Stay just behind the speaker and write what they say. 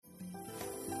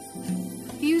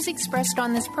views expressed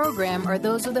on this program are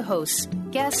those of the hosts,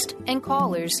 guests, and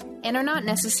callers, and are not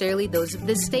necessarily those of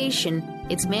this station,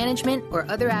 its management, or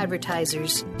other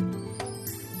advertisers.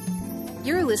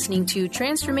 You're listening to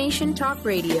Transformation Talk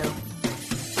Radio.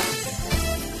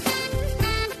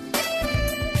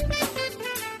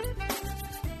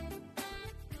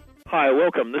 Hi,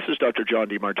 welcome. This is Dr. John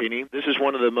DeMartini. This is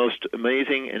one of the most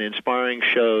amazing and inspiring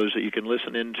shows that you can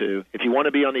listen into. If you want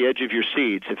to be on the edge of your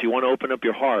seats, if you want to open up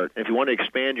your heart, if you want to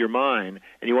expand your mind,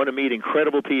 and you want to meet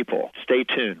incredible people, stay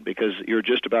tuned because you're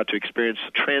just about to experience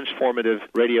a transformative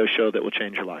radio show that will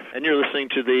change your life. And you're listening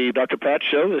to the Dr. Pat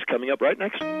Show that's coming up right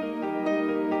next.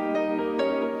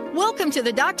 Welcome to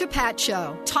the Dr. Pat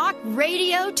Show. Talk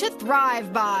radio to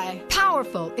thrive by.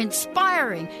 Powerful,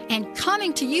 inspiring, and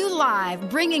coming to you live,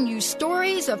 bringing you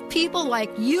stories of people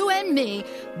like you and me,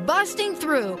 busting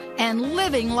through and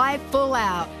living life full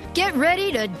out. Get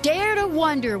ready to dare to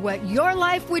wonder what your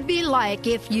life would be like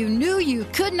if you knew you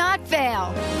could not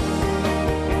fail.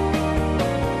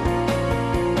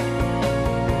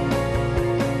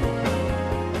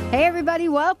 Hey, everybody,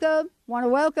 welcome. Want to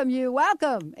welcome you.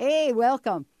 Welcome. Hey,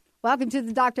 welcome. Welcome to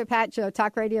the Dr. Pat Show,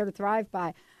 Talk Radio to Thrive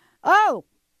By. Oh,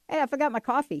 hey, I forgot my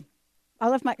coffee. I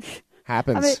left my...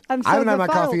 Happens. I haven't had my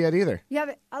coffee yet either. Yeah,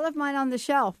 but I left mine on the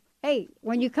shelf. Hey,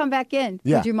 when you come back in,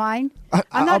 would you mind? I'm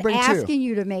I'll not bring asking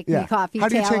you to make me coffee, How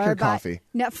do you Taylor, take your coffee?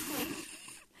 No,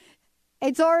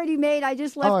 it's already made. I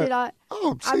just left it on.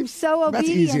 I'm so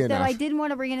obedient that I didn't want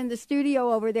to bring it in the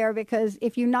studio over there because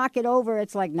if you knock it over,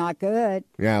 it's like not good.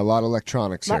 Yeah, a lot of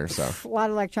electronics here. A lot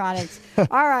of electronics.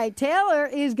 All right, Taylor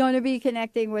is going to be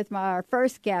connecting with our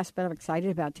first guest, but I'm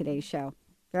excited about today's show.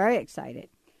 Very excited.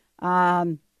 Not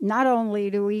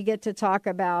only do we get to talk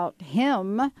about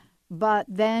him, but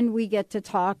then we get to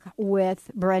talk with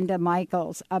Brenda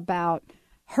Michaels about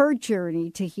her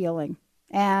journey to healing.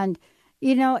 And,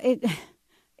 you know,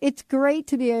 it's great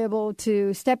to be able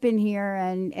to step in here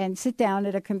and sit down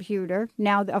at a computer.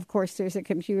 Now, of course, there's a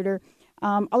computer.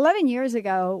 11 years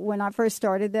ago, when I first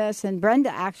started this, and Brenda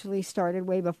actually started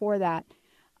way before that,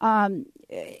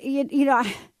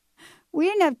 we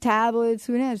didn't have tablets.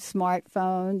 We didn't have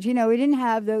smartphones. You know, we didn't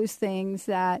have those things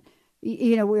that,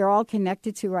 we're all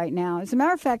connected to right now. As a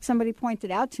matter of fact, somebody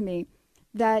pointed out to me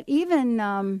that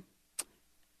even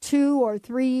 2 or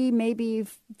 3, maybe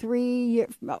 3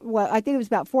 years, well, I think it was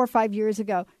about 4 or 5 years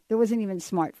ago, there wasn't even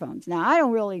smartphones. Now, I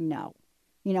don't really know.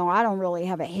 I don't really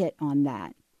have a hit on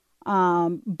that.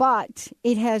 But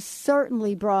it has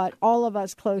certainly brought all of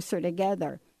us closer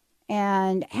together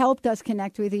and helped us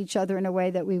connect with each other in a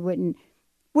way that we wouldn't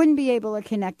be able to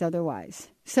connect otherwise.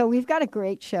 So we've got a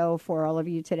great show for all of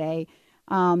you today.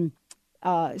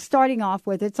 Starting off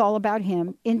with, it's all about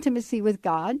him, intimacy with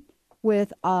God,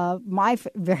 with my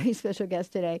very special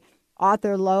guest today,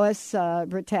 author Lois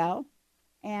Brittell.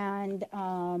 And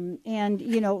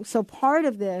so part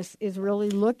of this is really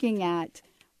looking at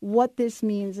what this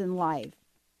means in life.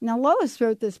 Now, Lois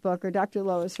wrote this book, or Dr.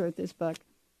 Lois wrote this book,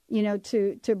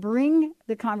 to bring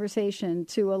the conversation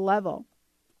to a level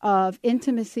of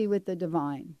intimacy with the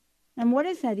divine. And what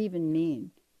does that even mean?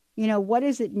 What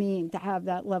does it mean to have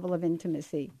that level of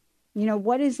intimacy?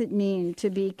 What does it mean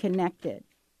to be connected?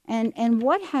 And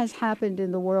what has happened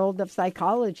in the world of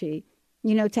psychology,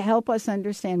 to help us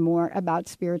understand more about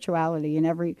spirituality in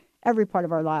every part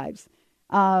of our lives.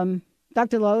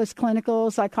 Dr. Lois,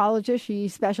 clinical psychologist, she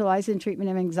specialized in treatment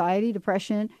of anxiety,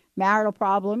 depression, marital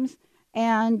problems,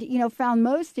 and, found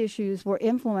most issues were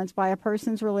influenced by a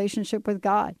person's relationship with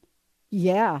God.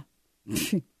 Yeah.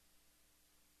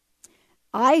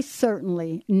 I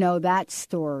certainly know that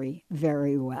story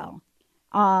very well.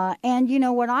 And,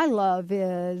 what I love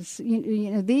is,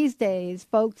 these days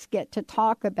folks get to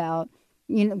talk about,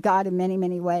 God in many,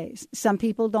 many ways. Some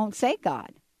people don't say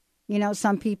God.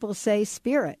 Some people say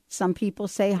spirit. Some people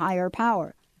say higher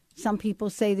power. Some people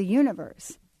say the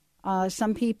universe.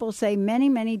 Some people say many,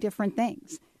 many different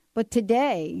things. But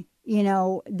today,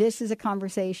 this is a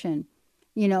conversation,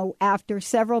 after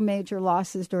several major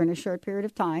losses during a short period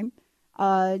of time.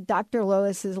 Dr.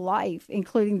 Lois's life,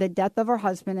 including the death of her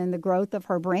husband and the growth of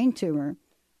her brain tumor,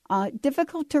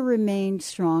 difficult to remain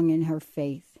strong in her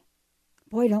faith.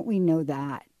 Boy, don't we know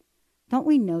that. Don't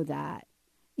we know that?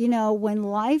 When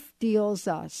life deals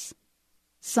us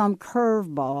some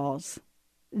curveballs,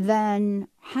 then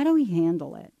how do we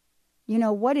handle it?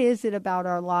 What is it about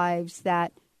our lives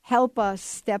that help us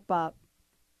step up?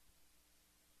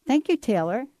 Thank you,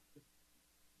 Taylor.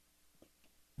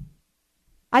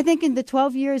 I think in the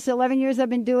 12 years, 11 years I've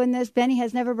been doing this, Benny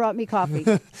has never brought me coffee.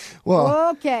 Well,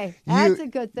 okay, that's a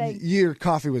good thing. Your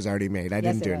coffee was already made. I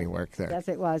didn't do any work there. Yes,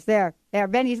 it was. There.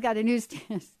 Benny's got a new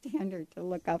standard to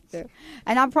look up to.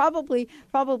 And I'm probably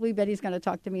Benny's going to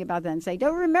talk to me about that and say,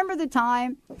 don't remember the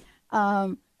time.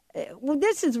 Well,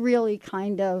 this is really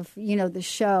kind of, the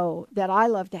show that I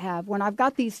love to have when I've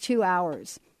got these 2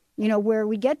 hours, where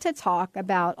we get to talk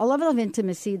about a level of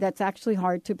intimacy that's actually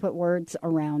hard to put words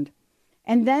around.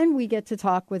 And then we get to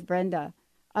talk with Brenda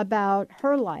about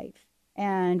her life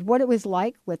and what it was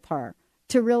like with her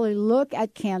to really look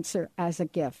at cancer as a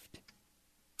gift.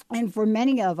 And for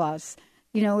many of us,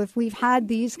 if we've had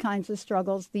these kinds of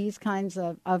struggles, these kinds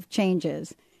of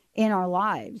changes in our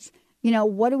lives,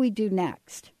 what do we do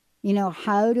next?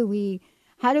 How do we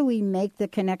make the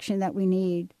connection that we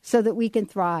need so that we can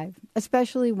thrive,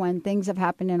 especially when things have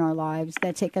happened in our lives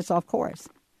that take us off course?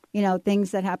 Things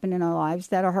that happen in our lives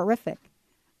that are horrific.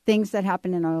 Things that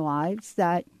happen in our lives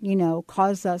that,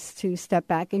 cause us to step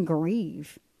back and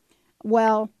grieve.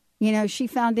 Well, she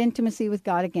found intimacy with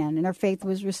God again, and her faith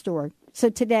was restored. So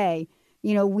today,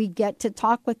 we get to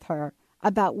talk with her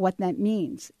about what that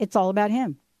means. It's all about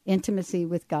him, intimacy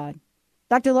with God.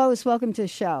 Dr. Lois, welcome to the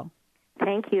show.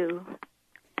 Thank you.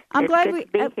 I'm glad to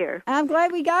be here. I'm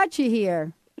glad we got you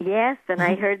here. Yes, and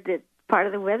I heard that part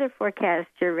of the weather forecast,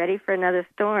 you're ready for another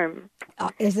storm.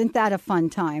 Isn't that a fun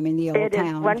time in the old town? It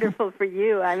is wonderful for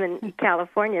you. I'm in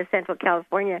California, Central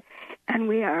California, and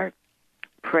we are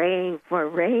praying for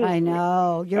rain. I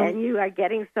know. And you are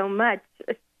getting so much.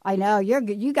 I know.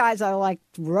 You guys are like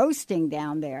roasting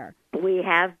down there. We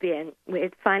have been.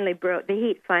 It finally broke. The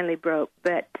heat finally broke,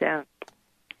 but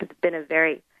it's been a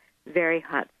very, very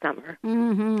hot summer.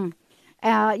 Mm-hmm.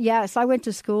 Yes, I went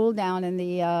to school down in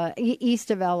the east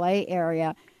of L.A.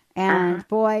 area. And,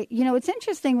 boy, it's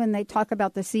interesting when they talk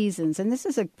about the seasons. And this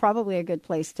is probably a good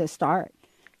place to start.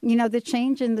 The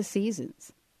change in the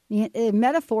seasons.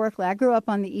 Metaphorically, I grew up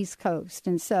on the East Coast.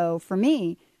 And so, for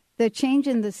me, the change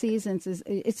in the seasons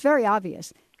it's very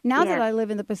obvious. Now that I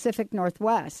live in the Pacific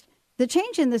Northwest, the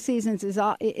change in the seasons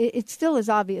it still is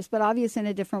obvious, but obvious in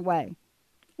a different way.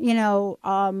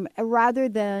 Rather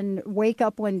than wake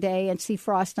up one day and see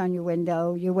frost on your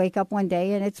window, you wake up one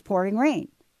day and it's pouring rain,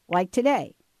 like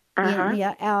today.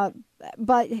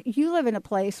 But you live in a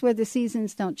place where the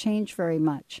seasons don't change very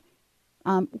much.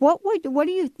 What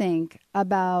do you think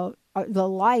about the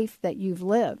life that you've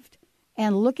lived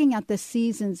and looking at the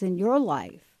seasons in your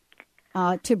life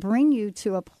to bring you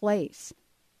to a place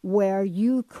where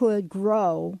you could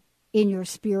grow in your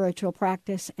spiritual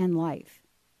practice and life?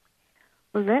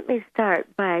 Well, let me start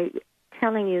by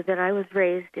telling you that I was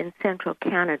raised in central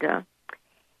Canada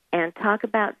and talk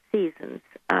about seasons.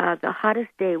 The hottest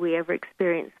day we ever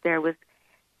experienced there was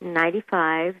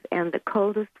 95, and the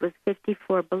coldest was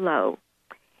 54 below.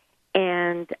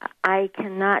 And I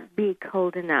cannot be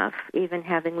cold enough, even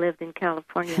having lived in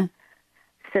California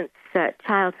since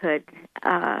childhood.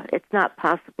 It's not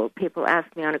possible. People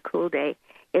ask me on a cool day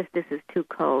if this is too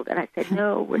cold, and I said,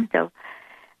 no, we're still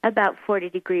about 40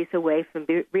 degrees away from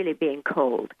really being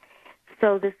cold.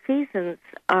 So the seasons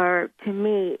are, to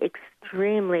me,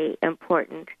 extremely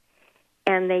important.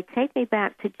 And they take me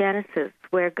back to Genesis,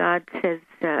 where God says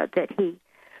that he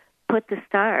put the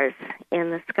stars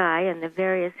in the sky and the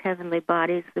various heavenly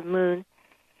bodies, the moon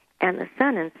and the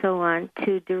sun and so on,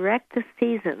 to direct the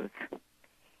seasons.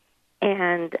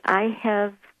 And I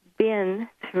have been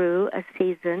through I've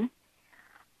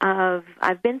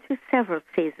been through several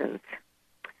seasons.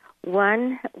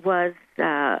 One was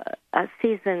a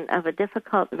season of a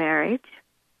difficult marriage,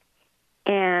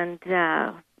 and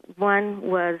one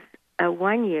was a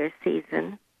 1-year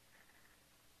season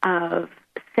of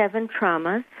 7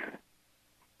 traumas,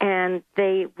 and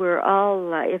they were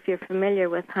all, if you're familiar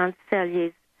with Hans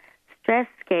Selye's stress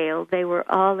scale, they were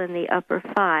all in the upper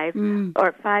 5,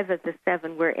 or 5 of the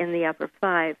 7 were in the upper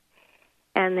 5,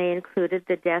 and they included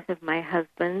the death of my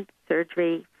husband,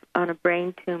 surgery on a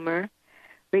brain tumor,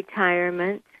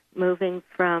 retirement, moving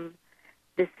from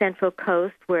the Central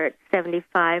Coast, where it's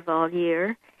 75 all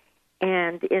year,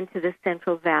 and into the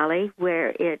Central Valley, where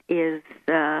it is,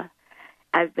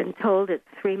 I've been told it's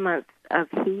 3 months of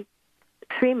heat,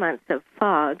 3 months of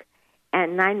fog,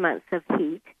 and 9 months of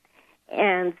heat.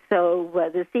 And so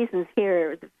the seasons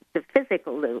here, the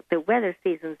physical, the weather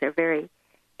seasons are very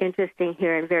interesting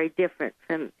here and very different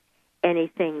from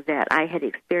anything that I had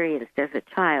experienced as a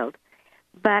child.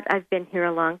 But I've been here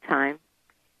a long time,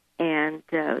 and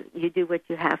you do what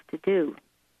you have to do.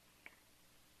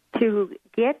 To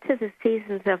get to the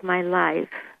seasons of my life,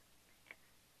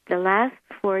 the last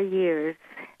 4 years,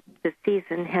 the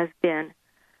season has been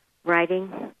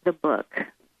writing the book,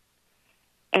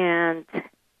 And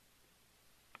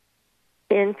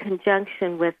in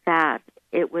conjunction with that,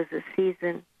 it was a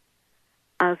season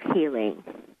of healing.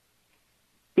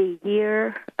 The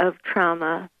year of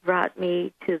trauma brought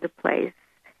me to the place,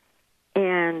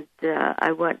 and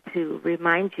I want to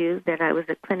remind you that I was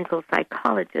a clinical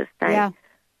psychologist.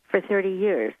 For 30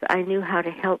 years, I knew how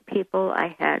to help people.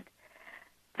 I had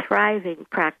thriving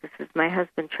practices. My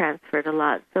husband transferred a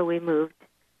lot, so we moved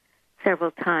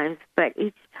several times, but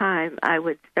each time I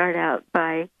would start out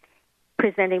by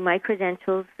presenting my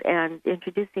credentials and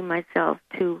introducing myself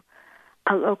to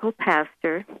a local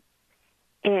pastor,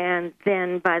 and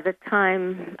then by the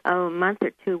time a month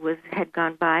or two had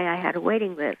gone by, I had a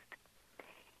waiting list.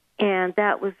 And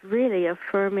that was really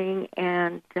affirming,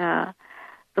 and the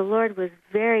Lord was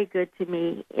very good to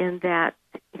me in that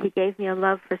He gave me a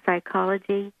love for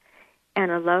psychology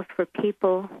and a love for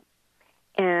people,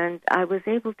 and I was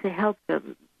able to help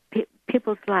them.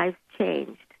 People's lives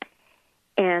changed,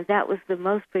 and that was the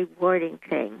most rewarding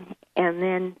thing. And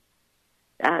then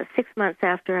 6 months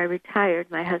after I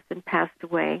retired, my husband passed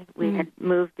away. We had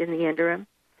moved in the interim,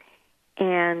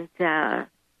 and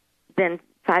then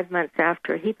 5 months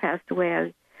after he passed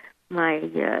away,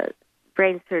 my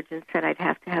brain surgeon said I'd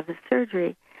have to have the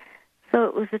surgery. So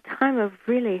it was a time of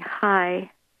really high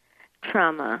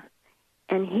trauma.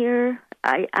 And here,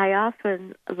 I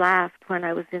often laughed when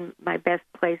I was in my best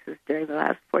places during the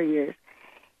last 4 years.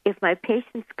 If my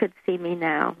patients could see me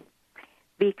now,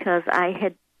 because I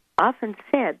had often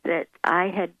said that I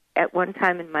had, at one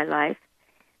time in my life,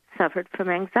 suffered from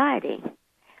anxiety.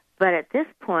 But at this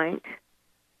point,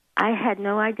 I had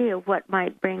no idea what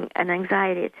might bring an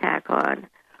anxiety attack on.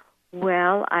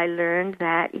 Well, I learned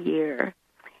that year.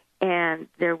 And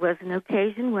there was an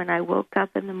occasion when I woke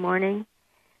up in the morning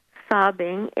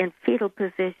sobbing in fetal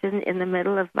position in the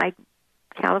middle of my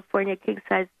California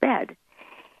king-size bed.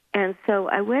 And so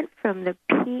I went from the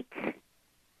peak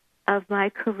of my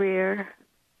career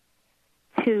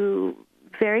to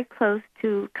very close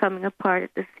to coming apart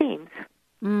at the seams.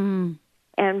 Mm.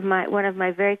 And one of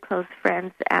my very close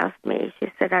friends asked me,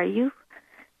 she said, "Are you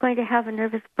going to have a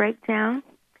nervous breakdown?"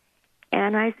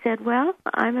 And I said, well,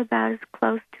 I'm about as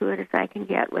close to it as I can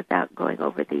get without going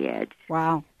over the edge.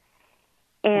 Wow.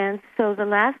 And so the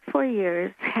last 4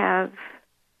 years have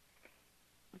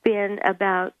been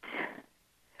about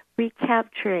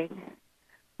recapturing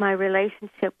my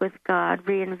relationship with God,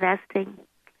 reinvesting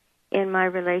in my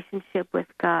relationship with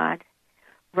God,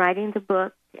 writing the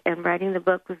book, and writing the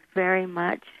book was very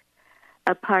much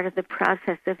a part of the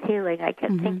process of healing. I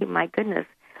kept thinking, my goodness,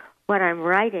 what I'm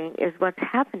writing is what's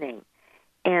happening.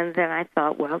 And then I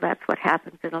thought, well, that's what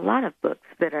happens in a lot of books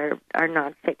that are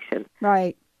nonfiction.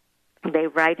 Right. They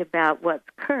write about what's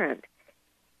current.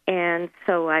 And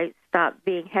so I stopped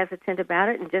being hesitant about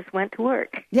it and just went to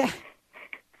work. Yeah.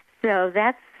 So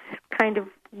that's kind of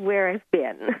where I've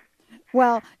been.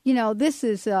 Well, this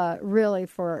is really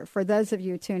for those of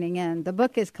you tuning in. The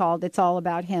book is called It's All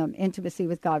About Him, Intimacy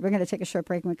with God. We're going to take a short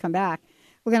break when we come back.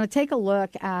 We're going to take a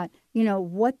look at,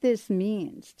 what this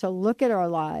means to look at our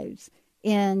lives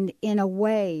in a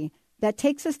way that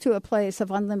takes us to a place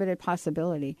of unlimited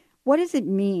possibility. What does it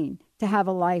mean to have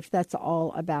a life that's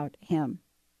all about Him?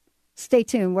 Stay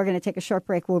tuned. We're going to take a short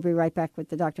break. We'll be right back with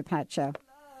the Dr. Pat Show.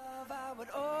 I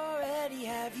would already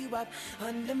have you up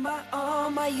under my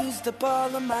arm. I used up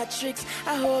all of my tricks.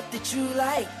 I hope that you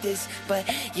like this,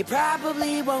 but you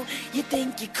probably won't. You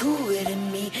think you're cooler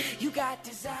than me. You got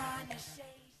designer shades.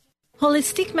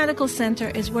 Holistic Medical Center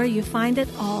is where you find it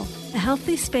all. A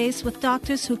healthy space with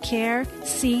doctors who care,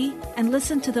 see, and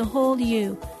listen to the whole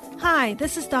you. Hi,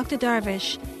 this is Dr.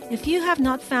 Darvish. If you have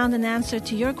not found an answer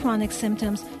to your chronic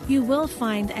symptoms, you will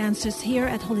find answers here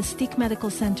at Holistic Medical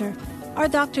Center. Our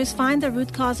doctors find the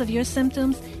root cause of your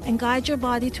symptoms and guide your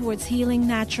body towards healing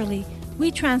naturally. We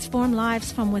transform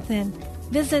lives from within.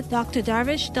 Visit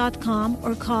drdarvish.com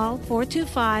or call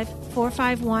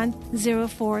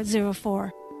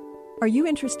 425-451-0404. Are you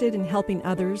interested in helping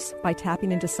others by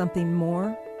tapping into something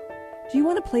more? Do you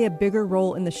want to play a bigger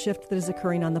role in the shift that is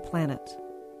occurring on the planet?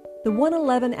 The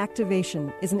 111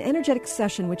 Activation is an energetic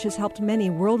session which has helped many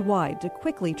worldwide to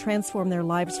quickly transform their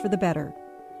lives for the better,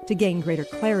 to gain greater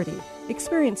clarity,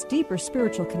 experience deeper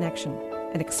spiritual connection,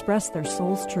 and express their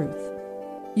soul's truth.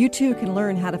 You too can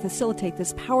learn how to facilitate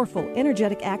this powerful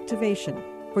energetic activation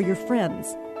for your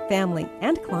friends, family,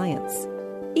 and clients,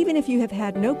 even if you have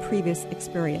had no previous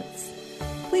experience.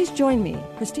 Please join me,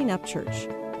 Christine Upchurch,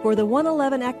 for the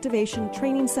 111 Activation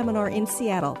Training Seminar in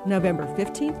Seattle, November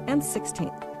 15th and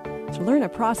 16th, to learn a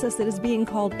process that is being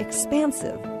called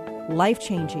expansive,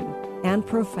 life-changing, and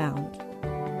profound.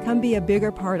 Come be a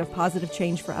bigger part of positive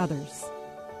change for others.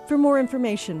 For more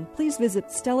information, please visit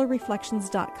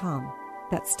stellarreflections.com.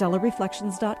 That's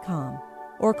stellarreflections.com.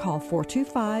 Or call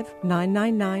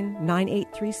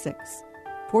 425-999-9836.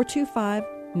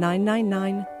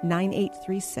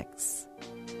 425-999-9836.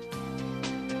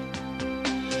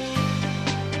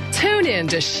 Tune in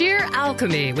to Sheer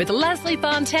Alchemy with Leslie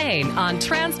Fontaine on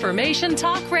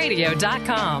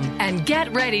TransformationTalkRadio.com and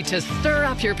get ready to stir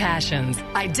up your passions,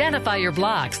 identify your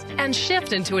blocks, and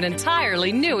shift into an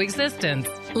entirely new existence.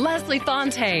 Leslie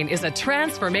Fontaine is a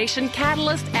transformation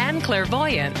catalyst and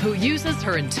clairvoyant who uses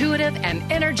her intuitive and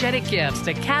energetic gifts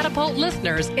to catapult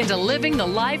listeners into living the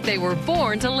life they were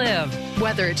born to live.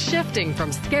 Whether it's shifting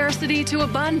from scarcity to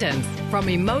abundance, from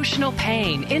emotional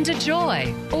pain into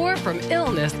joy, or from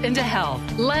illness into health,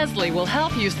 Leslie will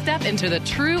help you step into the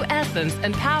true essence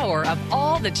and power of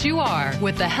all that you are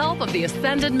with the help of the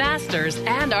Ascended Masters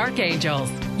and Archangels.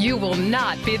 You will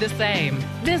not be the same.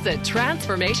 Visit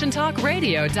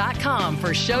TransformationTalkRadio.com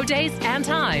for show dates and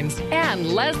times and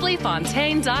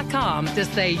LeslieFontaine.com to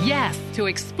say yes to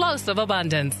explosive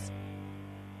abundance.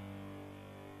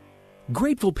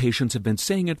 Grateful patients have been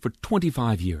saying it for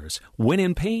 25 years. When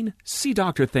in pain, see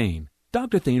Dr. Thane.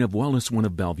 Dr. Thane of Wellness One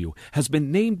of Bellevue has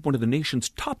been named one of the nation's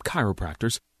top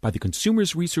chiropractors by the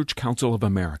Consumers Research Council of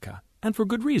America, and for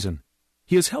good reason.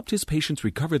 He has helped his patients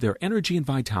recover their energy and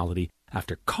vitality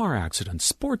after car accidents,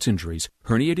 sports injuries,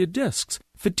 herniated discs,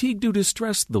 fatigue due to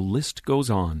stress, the list goes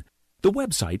on. The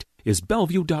website is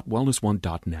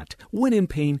bellevue.wellness1.net. When in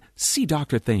pain, see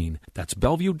Dr. Thane. That's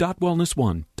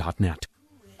bellevue.wellness1.net.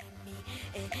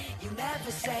 You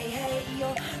never say hey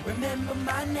or remember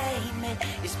my name, and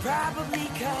it's probably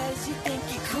cause you think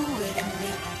you're cooler than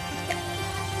me.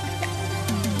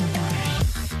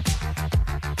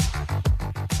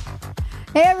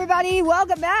 Hey everybody,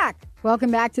 welcome back.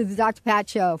 Welcome back to the Dr. Pat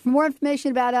Show. For more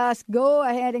information about us, go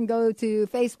ahead and go to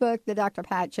Facebook, The Dr.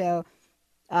 Pat Show,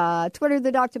 Twitter,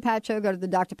 The Dr. Pat Show, go to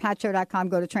thedrpatshow.com,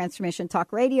 go to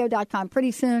transformationtalkradio.com.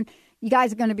 Pretty soon, you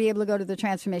guys are going to be able to go to the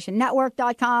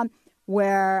transformationnetwork.com,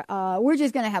 where we're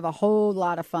just going to have a whole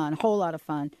lot of fun.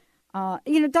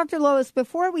 Dr. Lois,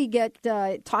 before we get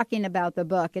talking about the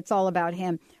book, It's All About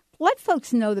Him, let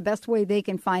folks know the best way they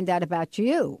can find out about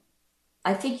you.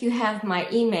 I think you have my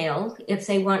email if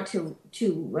they want to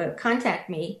contact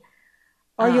me.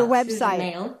 Or your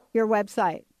website. Your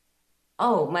website.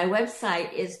 Oh, my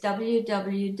website is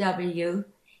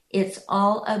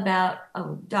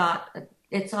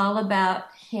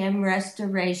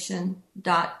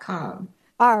itsallabouthimrestoration.com.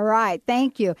 All right.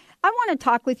 Thank you. I want to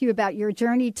talk with you about your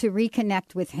journey to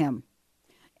reconnect with him.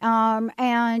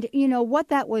 And, what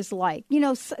that was like.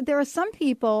 There are some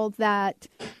people that,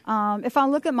 if I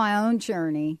look at my own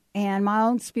journey and my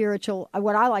own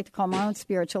what I like to call my own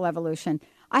spiritual evolution,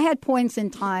 I had points in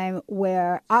time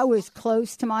where I was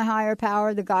close to my higher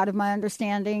power, the God of my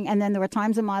understanding. And then there were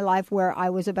times in my life where I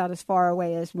was about as far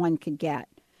away as one could get.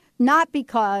 Not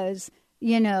because,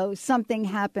 something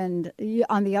happened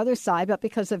on the other side, but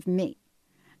because of me.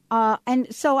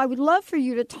 And so I would love for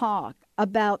you to talk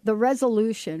about the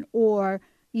resolution or,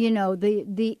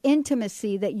 the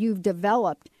intimacy that you've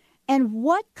developed. And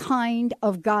what kind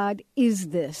of God is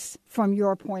this from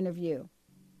your point of view?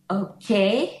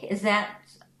 Okay.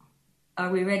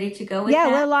 Are we ready to go with that?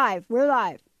 Yeah, we're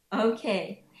live.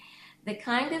 Okay. The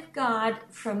kind of God,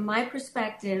 from my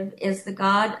perspective, is the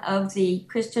God of the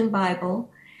Christian Bible,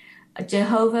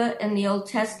 Jehovah in the Old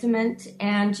Testament,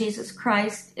 and Jesus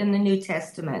Christ in the New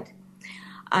Testament.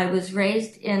 I was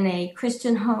raised in a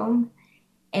Christian home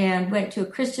and went to a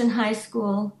Christian high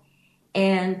school,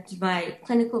 and my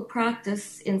clinical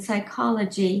practice in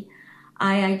psychology,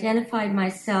 I identified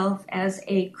myself as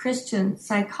a Christian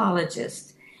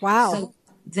psychologist. Wow. So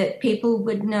that people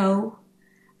would know,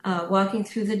 walking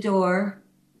through the door,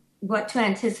 what to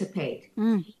anticipate.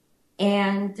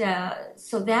 And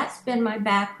so that's been my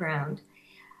background.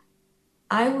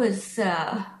 I was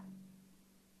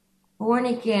born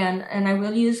again, and I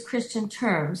will use Christian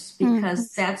terms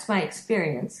because that's my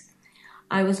experience.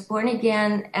 I was born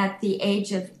again at the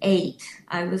age of 8.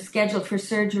 I was scheduled for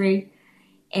surgery,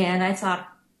 and I thought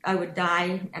I would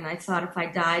die, and I thought if I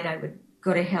died, I would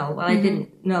go to hell. Well, I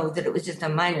didn't know that it was just a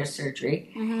minor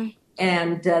surgery,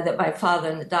 and that my father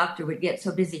and the doctor would get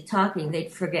so busy talking,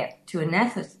 they'd forget to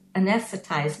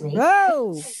anesthetize me.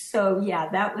 Whoa! So, yeah,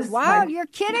 that was you're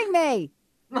kidding me.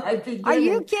 My beginning. Are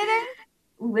you kidding?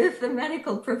 With the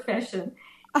medical profession.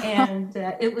 And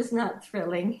it was not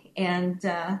thrilling. And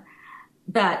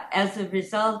but as a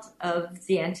result of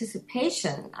the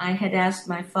anticipation, I had asked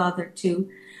my father to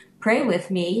pray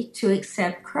with me to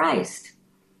accept Christ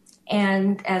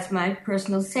and as my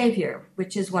personal savior,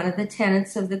 which is one of the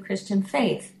tenets of the Christian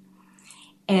faith.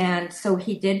 And so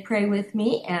he did pray with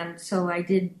me, and so I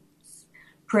did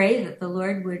pray that the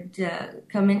Lord would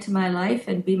come into my life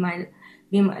and be my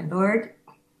Lord,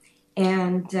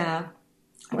 and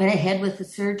went ahead with the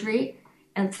surgery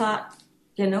and thought,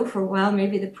 for a while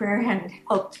maybe the prayer hadn't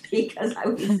helped because I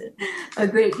was in a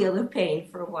great deal of pain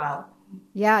for a while.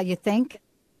 Yeah, you think?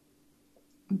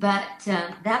 But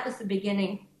that was the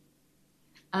beginning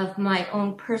of my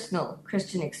own personal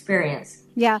Christian experience.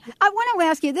 Yeah. I want to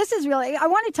ask you, I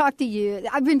want to talk to you.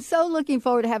 I've been so looking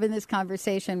forward to having this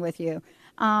conversation with you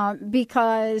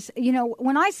because,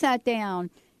 when I sat down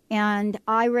and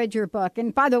I read your book,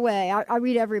 and by the way, I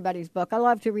read everybody's book. I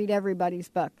love to read everybody's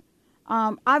book.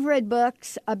 I've read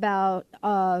books about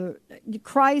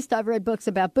Christ. I've read books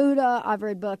about Buddha. I've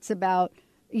read books about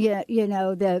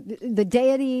the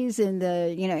deities in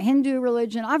the Hindu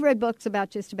religion. I've read books about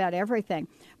just about everything.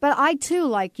 But I too,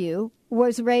 like you,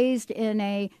 was raised in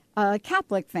a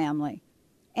Catholic family,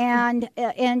 and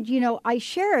I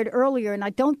shared earlier, and I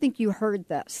don't think you heard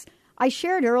this. I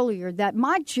shared earlier that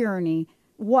my journey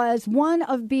was one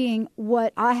of being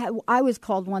what I was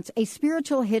called once a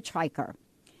spiritual hitchhiker.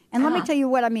 And let me tell you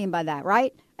what I mean by that,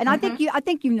 right? And I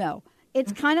think you know.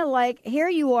 It's kind of like, here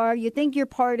you are, you think you're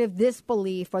part of this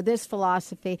belief or this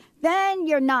philosophy, then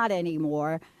you're not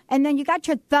anymore. And then you got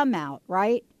your thumb out,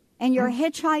 right? And you're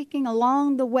hitchhiking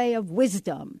along the way of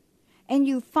wisdom. And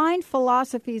you find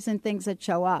philosophies and things that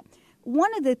show up.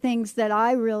 One of the things that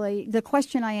the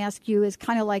question I ask you is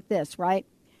kind of like this, right?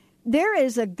 There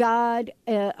is a God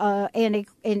and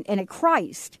a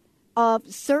Christ of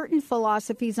certain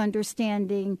philosophies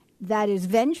understanding that is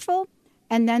vengeful,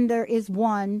 and then there is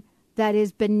one that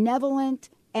is benevolent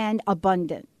and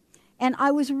abundant. And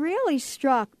I was really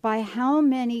struck by how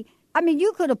many,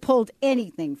 you could have pulled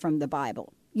anything from the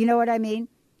Bible. You know what I mean?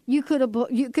 You could have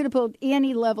pulled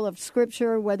any level of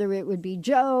scripture, whether it would be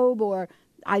Job or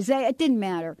Isaiah, it didn't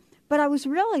matter. But I was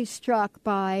really struck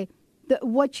by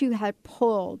what you had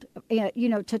pulled,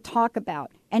 to talk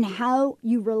about and how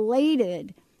you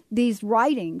related these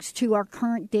writings to our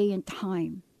current day and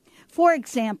time. For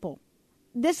example,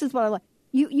 this is what I like.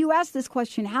 You asked this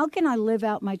question, how can I live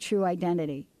out my true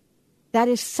identity? That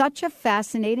is such a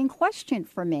fascinating question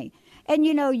for me. And,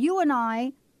 you and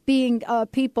I, being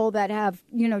people that have,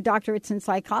 doctorates in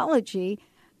psychology,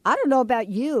 I don't know about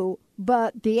you,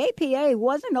 but the APA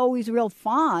wasn't always real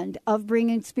fond of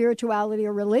bringing spirituality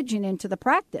or religion into the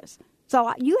practice.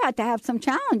 So you had to have some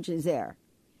challenges there.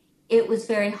 It was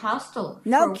very hostile.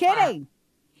 No kidding.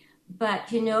 But,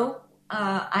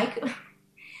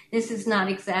 this is not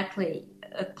exactly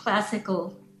a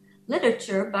classical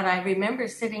literature, but I remember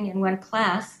sitting in one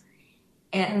class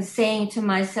and saying to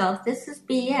myself, this is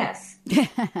BS.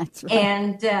 That's right.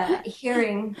 And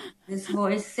hearing this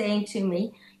voice saying to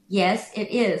me, yes, it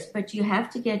is, but you have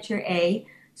to get your A,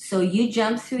 so you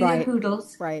jump through your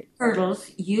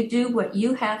hurdles, you do what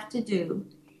you have to do,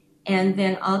 and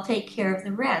then I'll take care of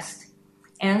the rest.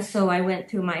 And so I went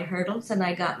through my hurdles and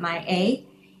I got my A,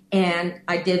 and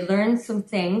I did learn some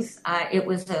things. It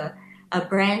was a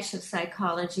branch of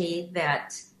psychology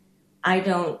that I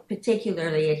don't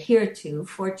particularly adhere to.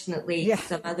 Fortunately,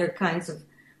 some other kinds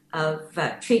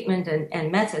of treatment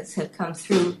and methods have come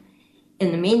through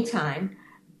in the meantime.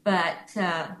 But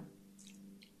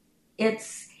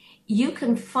you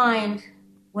can find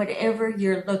whatever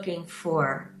you're looking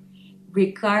for,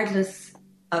 regardless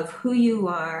of who you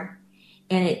are,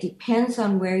 and it depends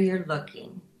on where you're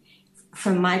looking.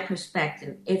 From my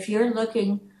perspective, if you're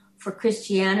looking for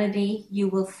Christianity, you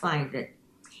will find it.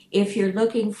 If you're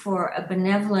looking for a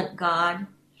benevolent God,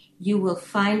 you will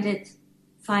find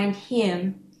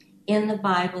him in the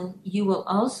Bible. You will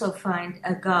also find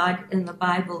a God in the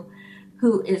Bible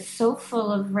who is so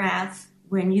full of wrath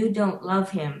when you don't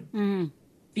love him,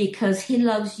 because he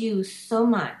loves you so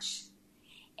much.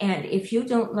 And if you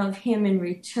don't love him in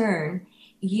return,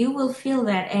 you will feel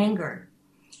that anger.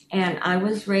 And I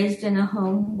was raised in a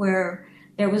home where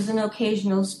there was an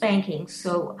occasional spanking,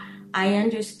 so I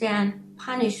understand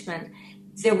punishment.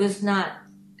 There was not,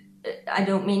 I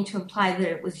don't mean to imply that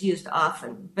it was used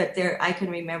often, but I can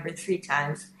remember 3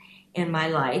 times in my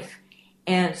life.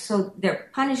 And so their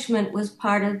punishment was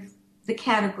part of the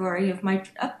category of my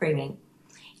upbringing.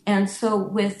 And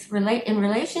so in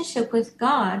relationship with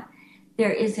God,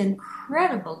 there is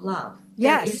incredible love.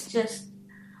 Yes. There is just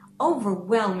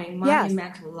overwhelming,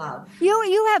 monumental love.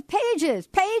 You have pages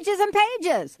and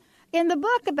pages in the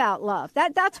book about love.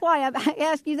 That's why I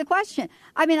asked you the question.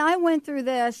 I went through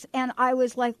this and I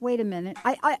was like, wait a minute.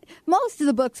 Most of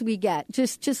the books we get,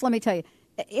 just let me tell you,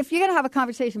 if you're going to have a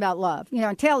conversation about love,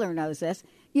 and Taylor knows this,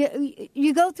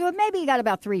 you go through it. Maybe you got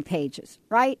about 3 pages,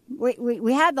 right?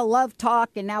 We had the love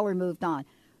talk, and now we're moved on.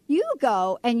 You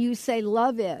go and you say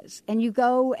love is, and you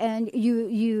go and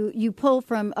you pull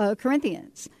from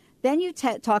Corinthians. Then you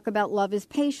talk about love is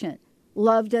patient.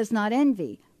 Love does not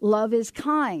envy. Love is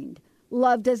kind.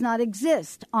 Love does not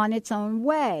exist on its own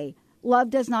way. Love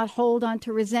does not hold on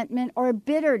to resentment or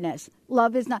bitterness.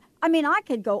 Love is not. I mean, I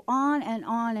could go on and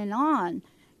on and on.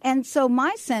 And so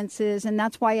my sense is, and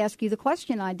that's why I asked you the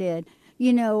question I did,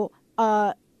 it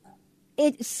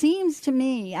seems to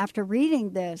me after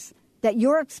reading this that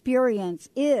your experience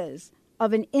is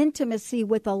of an intimacy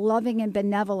with a loving and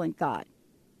benevolent God.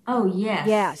 Oh, yes.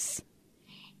 Yes.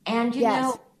 And, you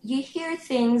know, you hear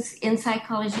things in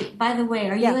psychology. By the way,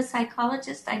 are you a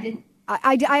psychologist? I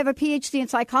have a PhD in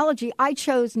psychology. I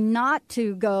chose not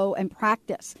to go and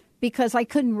practice because I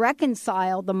couldn't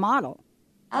reconcile the model.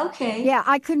 Okay. Yeah,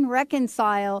 I couldn't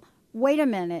reconcile, wait a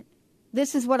minute,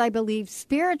 this is what I believe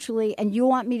spiritually, and you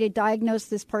want me to diagnose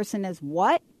this person as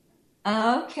what?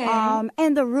 Okay.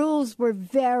 And the rules were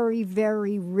very,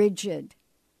 very rigid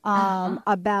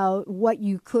about what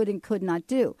you could and could not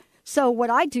do. So what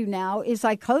I do now is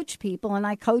I coach people, and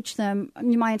I coach them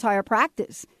my entire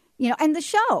practice. And the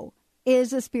show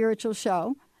is a spiritual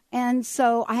show. And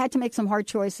so I had to make some hard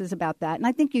choices about that. And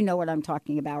I think you know what I'm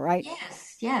talking about, right?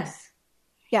 Yes.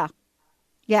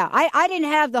 Yeah. I didn't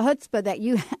have the chutzpah that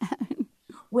you had.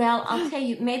 Well, I'll tell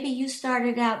you, maybe you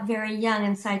started out very young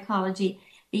in psychology.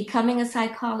 Becoming a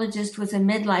psychologist was a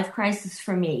midlife crisis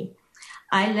for me.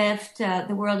 I left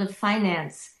the world of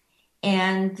finance,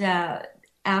 and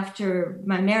after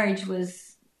my marriage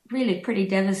was really pretty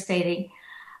devastating,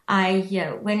 I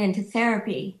went into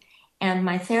therapy, and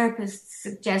my therapist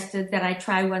suggested that I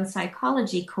try one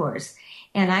psychology course,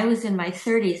 and I was in my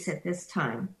 30s at this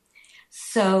time.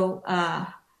 So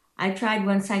I tried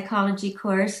one psychology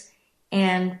course,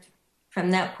 and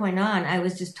from that point on, I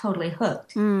was just totally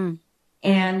hooked.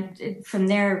 And from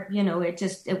there,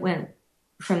 it went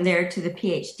from there to the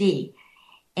PhD.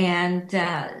 And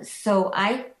so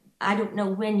I don't know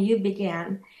when you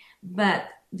began, but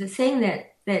the thing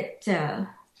that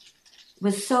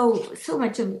was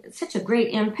such a great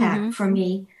impact for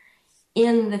me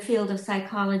in the field of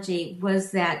psychology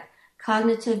was that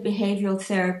cognitive behavioral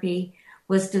therapy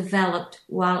was developed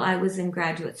while I was in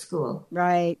graduate school.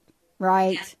 Right.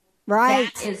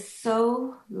 That is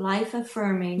so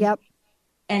life-affirming. Yep.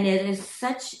 And it is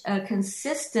such a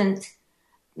consistent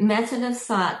method of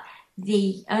thought.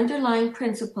 The underlying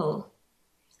principle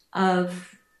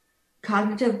of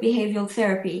cognitive behavioral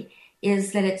therapy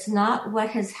is that it's not what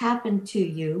has happened to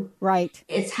you. Right.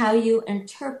 It's how you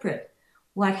interpret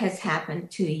what has happened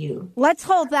to you. Let's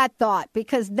hold that thought,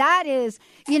 because that is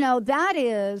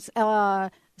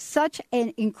such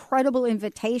an incredible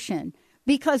invitation.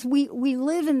 Because we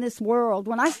live in this world.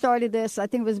 When I started this, I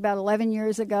think it was about 11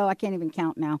 years ago. I can't even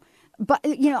count now. But,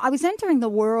 I was entering the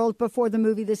world before the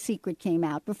movie The Secret came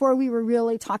out, before we were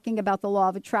really talking about the law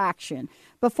of attraction,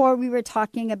 before we were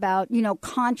talking about,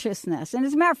 consciousness. And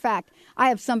as a matter of fact, I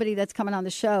have somebody that's coming on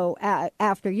the show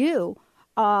after you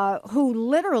who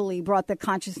literally brought the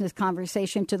consciousness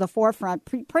conversation to the forefront,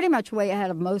 pretty much way ahead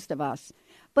of most of us.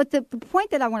 But the point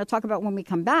that I want to talk about when we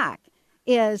come back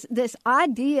is this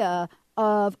idea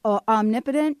of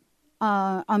omnipotent,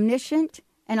 omniscient,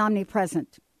 and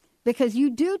omnipresent. Because you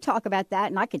do talk about that,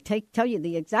 and I could tell you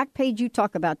the exact page you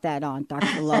talk about that on,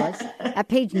 Dr. Lois, at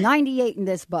page 98 in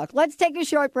this book. Let's take a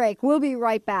short break. We'll be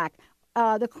right back.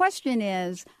 The question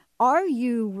is, are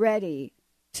you ready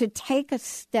to take a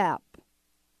step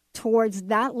towards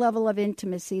that level of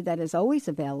intimacy that is always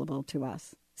available to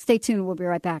us? Stay tuned. We'll be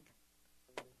right back.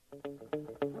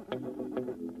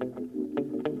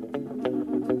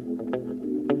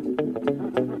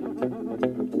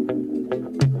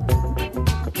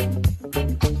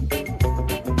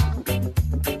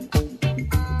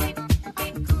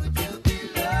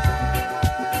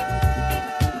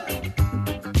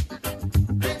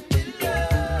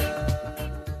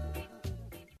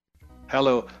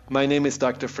 Hello, my name is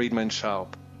Dr. Friedman Schaub.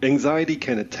 Anxiety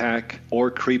can attack or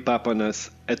creep up on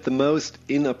us at the most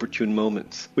inopportune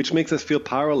moments, which makes us feel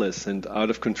powerless and out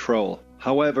of control.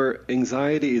 However,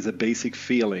 anxiety is a basic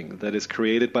feeling that is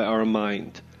created by our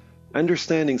mind.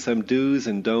 Understanding some do's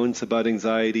and don'ts about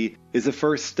anxiety is a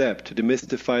first step to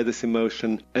demystify this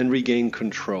emotion and regain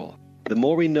control. The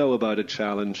more we know about a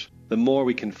challenge, the more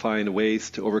we can find ways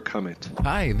to overcome it.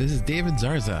 Hi, this is David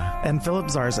Zarza. And Philip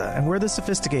Zarza, and we're the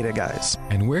Sophisticated Guys.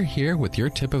 And we're here with your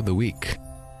tip of the week.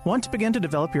 Want to begin to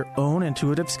develop your own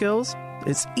intuitive skills?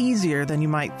 It's easier than you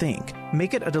might think.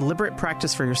 Make it a deliberate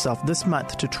practice for yourself this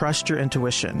month to trust your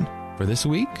intuition. For this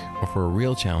week, or for a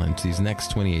real challenge these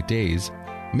next 28 days,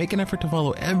 make an effort to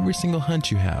follow every single hunch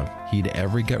you have. Heed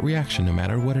every gut reaction, no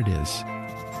matter what it is.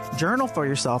 Journal for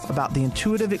yourself about the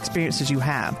intuitive experiences you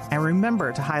have, and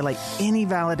remember to highlight any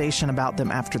validation about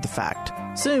them after the fact.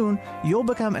 Soon, you'll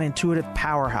become an intuitive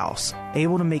powerhouse,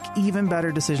 able to make even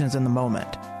better decisions in the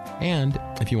moment. And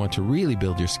if you want to really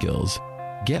build your skills,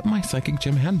 get my Psychic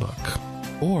Gym Handbook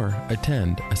or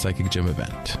attend a Psychic Gym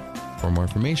event. For more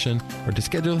information or to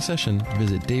schedule a session,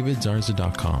 visit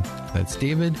davidzarza.com. That's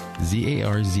David,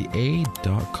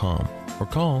 ZARZA.com. Or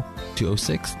call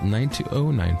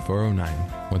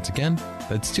 206-920-9409. Once again,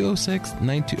 that's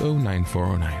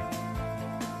 206-920-9409.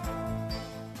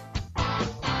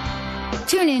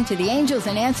 Tune in to the Angels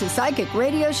and Answers Psychic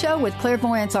Radio Show with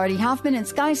clairvoyants Artie Hoffman and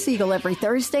Sky Siegel every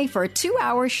Thursday for a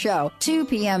 2-hour show, 2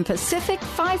 p.m. Pacific,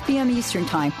 5 p.m. Eastern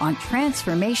Time on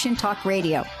Transformation Talk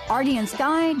Radio. Artie and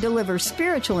Sky deliver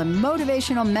spiritual and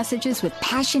motivational messages with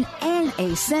passion and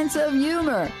a sense of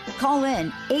humor. Call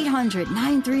in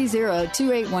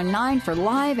 800-930-2819 for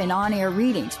live and on-air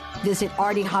readings. Visit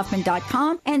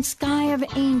artiehoffman.com and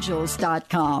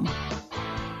skyofangels.com.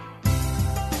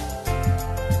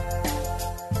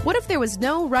 What if there was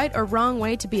no right or wrong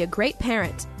way to be a great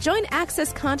parent? Join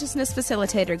Access Consciousness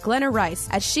Facilitator Glenna Rice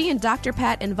as she and Dr.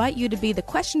 Pat invite you to be the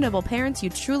questionable parents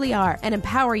you truly are and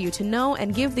empower you to know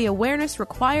and give the awareness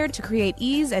required to create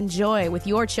ease and joy with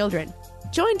your children.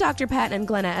 Join Dr. Pat and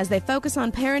Glenna as they focus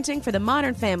on parenting for the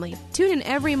modern family. Tune in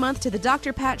every month to the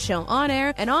Dr. Pat Show on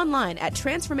air and online at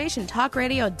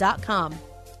TransformationTalkRadio.com.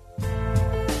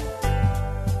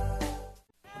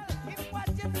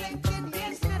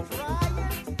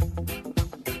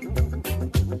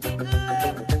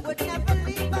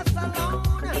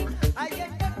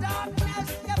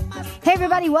 Hey,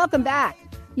 everybody, welcome back.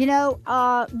 You know,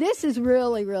 this is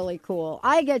really, really cool.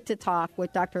 I get to talk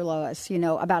with Dr. Lois,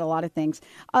 about a lot of things.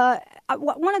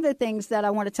 One of the things that I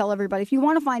want to tell everybody, if you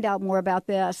want to find out more about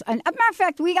this, and as a matter of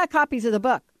fact, we got copies of the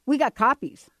book. We got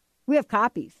copies. We have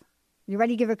copies. You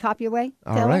ready to give a copy away?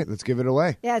 All right, let's give it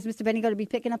away. Yeah, is Mr. Benny going to be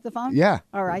picking up the phone? Yeah.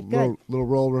 All right, good. Little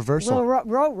role reversal.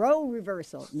 Role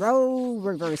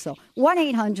reversal.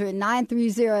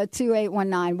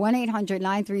 1-800-930-2819.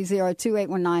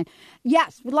 1-800-930-2819.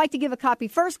 Yes, would like to give a copy.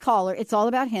 First caller, it's all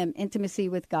about him, intimacy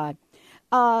with God.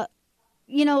 Lois,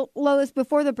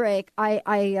 before the break,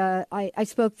 I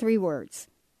spoke 3 words.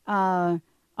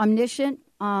 Omniscient,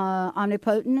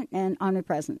 omnipotent, and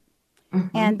omnipresent.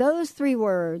 Mm-hmm. And those 3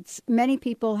 words, many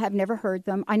people have never heard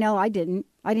them. I know I didn't.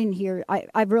 I didn't hear.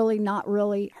 I've really not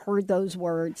really heard those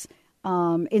words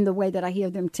in the way that I hear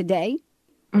them today.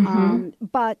 Mm-hmm.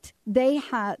 But they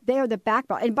are the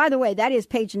backbone. And by the way, that is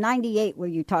page 98 where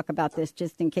you talk about this,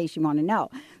 just in case you want to know.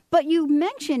 But you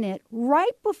mention it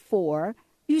right before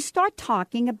you start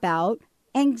talking about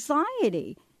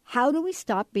anxiety. How do we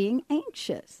stop being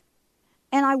anxious?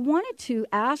 And I wanted to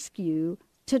ask you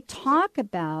to talk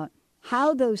about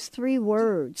how those 3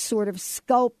 words sort of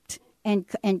sculpt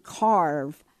and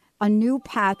carve a new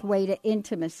pathway to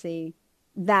intimacy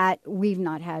that we've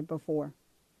not had before.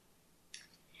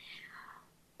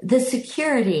 The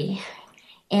security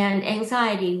and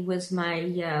anxiety was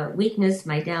my weakness,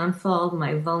 my downfall,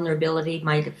 my vulnerability,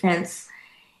 my defense.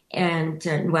 And,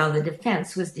 the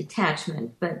defense was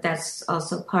detachment, but that's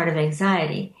also part of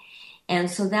anxiety. And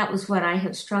so that was what I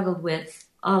have struggled with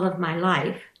all of my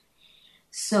life.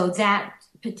 So that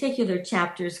particular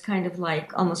chapter is kind of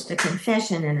like almost a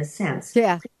confession in a sense.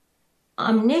 Yeah.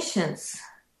 Omniscience,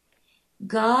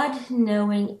 God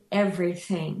knowing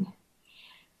everything,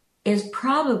 is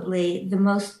probably the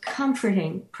most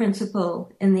comforting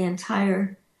principle in the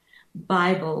entire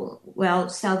Bible. Well,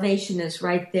 salvation is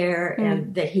right there,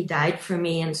 and that he died for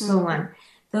me and so on.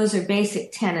 Those are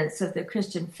basic tenets of the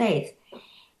Christian faith.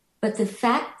 But the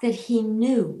fact that he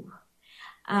knew,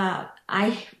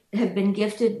 I have been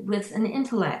gifted with an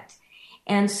intellect,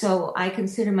 and so I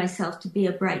consider myself to be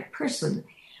a bright person.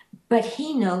 But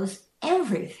he knows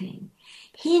everything.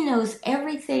 He knows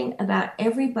everything about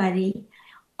everybody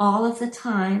all of the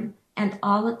time and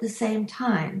all at the same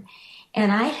time.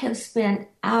 And I have spent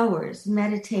hours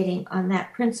meditating on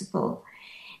that principle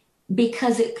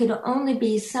because it could only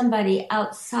be somebody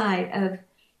outside of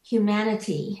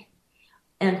humanity.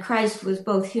 And Christ was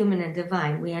both human and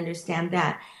divine. We understand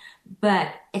that.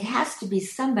 But it has to be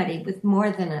somebody with more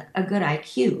than a good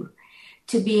IQ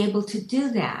to be able to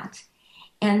do that.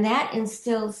 And that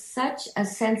instills such a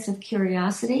sense of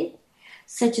curiosity,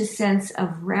 such a sense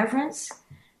of reverence,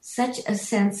 such a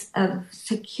sense of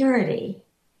security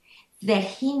that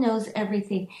he knows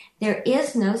everything. There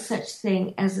is no such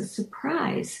thing as a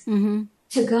surprise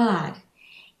to God.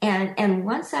 And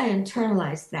once I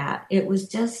internalized that, it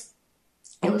was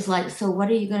like, so what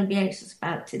are you going to be anxious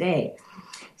about today?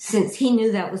 Since he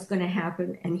knew that was going to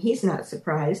happen and he's not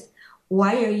surprised,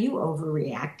 why are you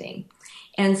overreacting?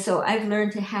 And so I've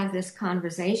learned to have this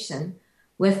conversation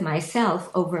with myself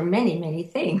over many, many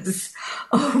things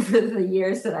over the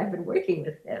years that I've been working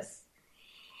with this.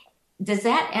 Does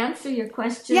that answer your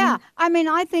question? Yeah. I mean,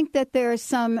 I think that there's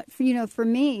some, for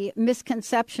me,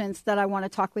 misconceptions that I want to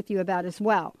talk with you about as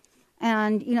well.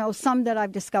 And, some that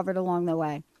I've discovered along the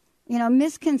way.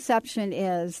 Misconception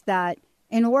is that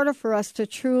in order for us to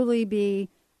truly be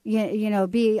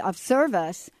of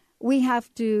service, we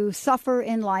have to suffer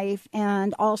in life,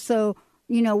 and also,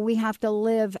 we have to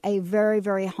live a very,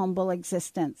 very humble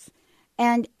existence.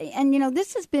 And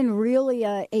this has been really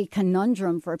a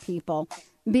conundrum for people,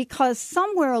 because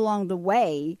somewhere along the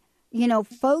way,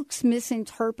 folks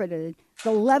misinterpreted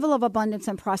the level of abundance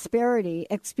and prosperity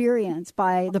experienced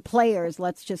by the players,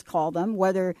 let's just call them,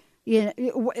 whether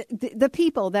the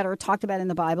people that are talked about in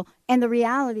the Bible, and the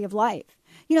reality of life.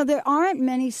 There aren't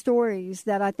many stories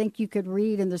that I think you could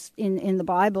read in the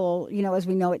Bible, as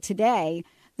we know it today,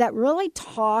 that really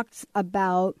talks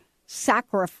about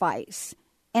sacrifice.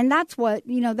 And that's what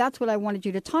I wanted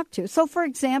you to talk to. So, for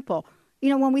example,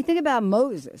 when we think about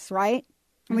Moses, right?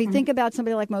 When we think about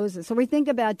somebody like Moses, or we think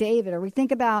about David, or we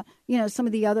think about, some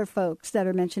of the other folks that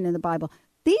are mentioned in the Bible,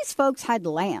 these folks had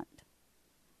land.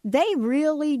 They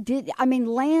really did. I mean,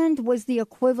 land was the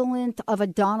equivalent of a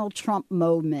Donald Trump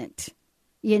moment,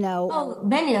 Oh,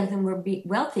 many of them were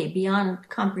wealthy beyond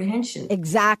comprehension.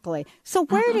 Exactly. So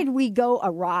where did we go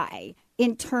awry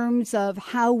in terms of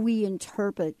how we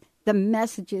interpret the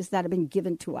messages that have been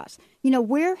given to us?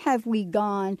 Where have we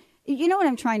gone? You know what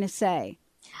I'm trying to say?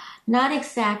 Not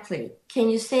exactly. Can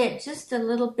you say it just a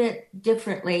little bit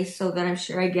differently so that I'm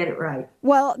sure I get it right?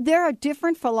 Well, there are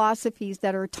different philosophies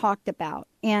that are talked about.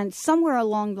 And somewhere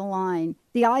along the line,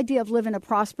 the idea of living a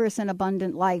prosperous and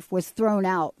abundant life was thrown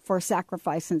out for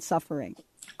sacrifice and suffering.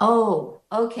 Oh,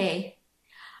 okay.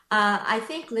 I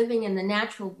think living in the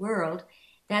natural world,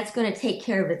 that's going to take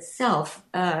care of itself.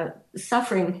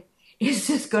 Suffering is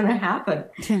just going to happen.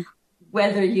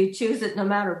 Whether you choose it, no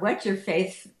matter what your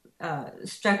faith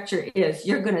structure is,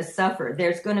 you're going to suffer.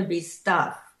 There's going to be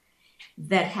stuff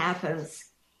that happens.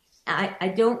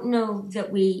 I don't know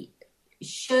that we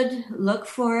should look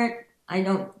for it. I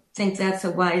don't think that's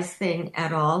a wise thing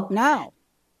at all. No.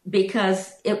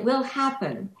 Because it will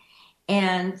happen.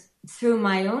 And through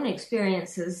my own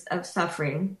experiences of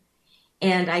suffering,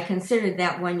 and I considered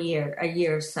that 1 year a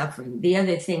year of suffering. The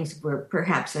other things were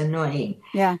perhaps annoying.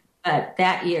 Yeah. But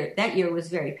that year was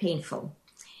very painful.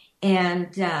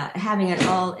 And having it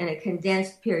all in a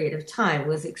condensed period of time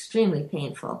was extremely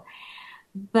painful.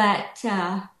 But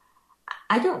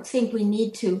I don't think we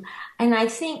need to. And I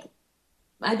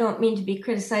don't mean to be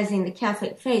criticizing the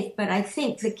Catholic faith, but I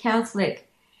think the Catholic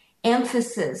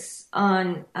emphasis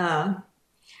on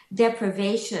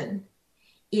deprivation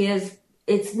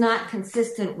it's not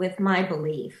consistent with my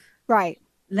belief. Right.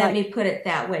 Let me put it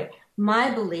that way.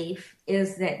 My belief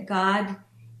is that God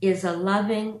is a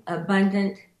loving,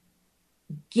 abundant,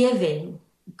 giving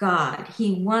God.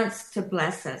 He wants to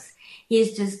bless us.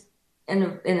 He's just,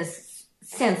 in a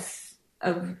sense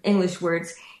of English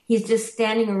words, he's just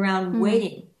standing around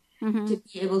waiting to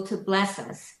be able to bless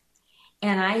us.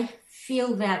 And I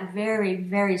feel that very,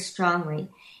 very strongly.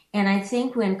 And I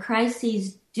think when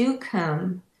crises do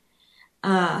come,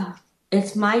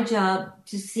 it's my job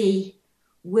to see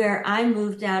where I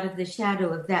moved out of the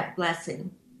shadow of that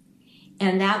blessing.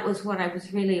 And that was what I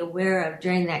was really aware of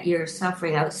during that year of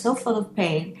suffering. I was so full of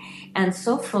pain and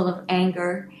so full of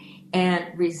anger and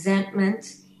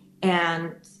resentment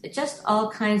and just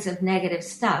all kinds of negative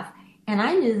stuff. And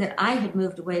I knew that I had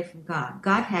moved away from God.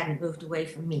 God hadn't moved away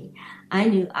from me. I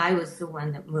knew I was the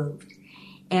one that moved.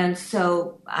 And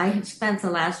so I had spent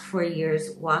the last 4 years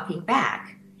walking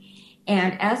back.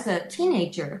 And as a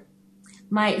teenager,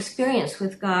 my experience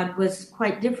with God was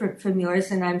quite different from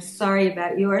yours, and I'm sorry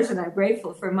about yours, and I'm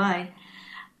grateful for mine.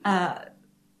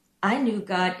 I knew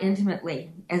God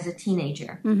intimately as a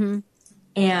teenager.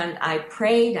 And I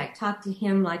prayed. I talked to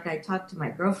him like I talked to my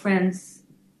girlfriends,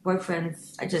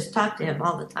 boyfriends. I just talked to him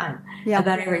all the time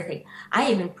about everything.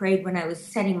 I even prayed when I was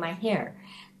setting my hair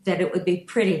that it would be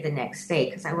pretty the next day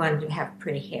because I wanted to have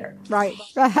pretty hair. Right.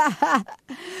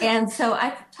 And so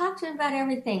I talked to him about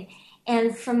everything.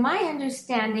 And from my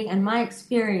understanding and my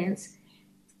experience,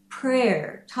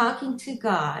 prayer, talking to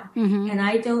God, and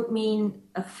I don't mean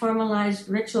a formalized,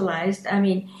 ritualized. I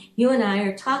mean, you and I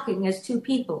are talking as two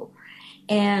people.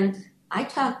 And I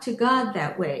talk to God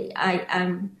that way.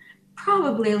 I'm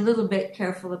probably a little bit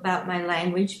careful about my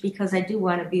language because I do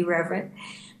want to be reverent.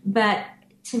 But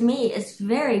to me, it's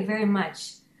very, very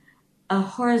much a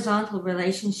horizontal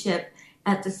relationship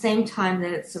at the same time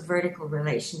that it's a vertical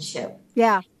relationship.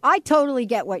 Yeah, I totally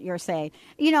get what you're saying.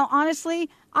 You know, honestly,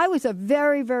 I was a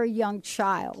very, very young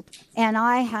child, and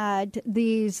I had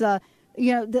these,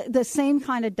 the same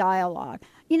kind of dialogue.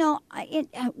 You know,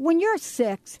 when you're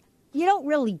 6, you don't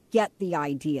really get the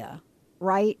idea,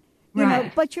 right? You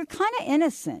know, but you're kind of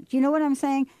innocent. You know what I'm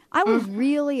saying? I was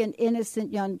really an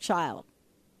innocent young child.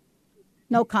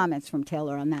 No comments from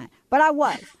Taylor on that. But I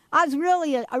was. I was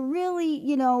really,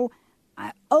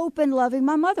 open, loving.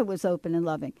 My mother was open and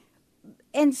loving.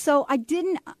 And so I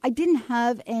didn't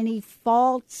have any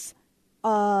false,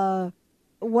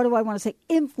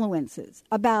 influences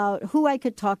about who I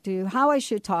could talk to, how I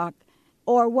should talk,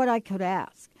 or what I could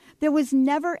ask. There was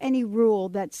never any rule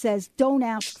that says, don't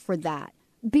ask for that.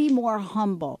 Be more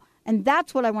humble. And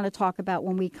that's what I want to talk about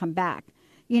when we come back.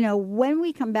 You know, when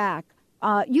we come back,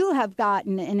 you have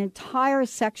gotten an entire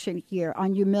section here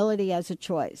on humility as a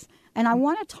choice. And I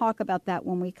want to talk about that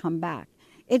when we come back.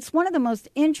 It's one of the most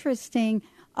interesting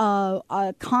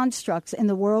constructs in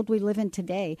the world we live in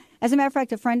today. As a matter of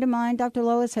fact, a friend of mine, Dr.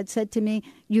 Lois, had said to me,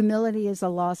 humility is a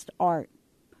lost art.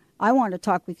 I want to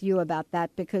talk with you about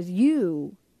that because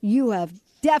you have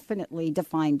definitely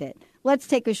defined it. Let's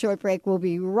take a short break. We'll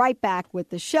be right back with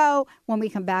the show. When we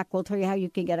come back, we'll tell you how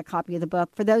you can get a copy of the book.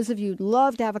 For those of you who'd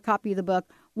love to have a copy of the book,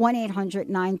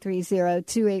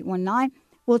 1-800-930-2819.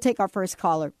 We'll take our first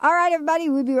caller. All right, everybody,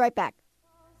 we'll be right back.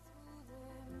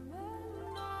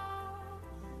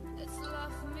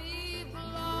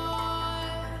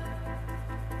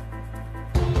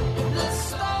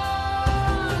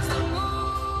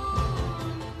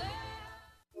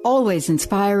 Always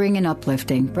inspiring and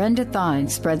uplifting, Brenda Thine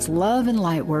spreads love and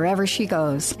light wherever she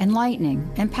goes.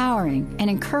 Enlightening, empowering,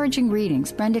 and encouraging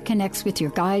readings, Brenda connects with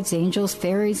your guides, angels,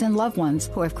 fairies, and loved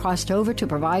ones who have crossed over to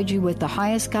provide you with the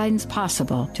highest guidance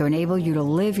possible to enable you to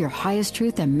live your highest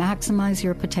truth and maximize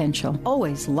your potential.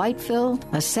 Always light-filled,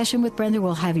 a session with Brenda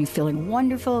will have you feeling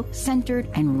wonderful, centered,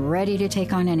 and ready to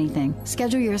take on anything.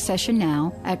 Schedule your session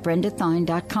now at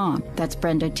BrendaThine.com. That's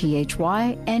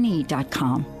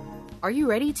BrendaThyne.com. Are you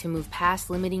ready to move past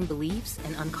limiting beliefs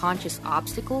and unconscious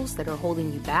obstacles that are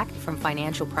holding you back from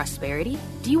financial prosperity?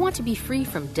 Do you want to be free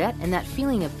from debt and that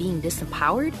feeling of being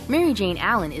disempowered? Mary Jane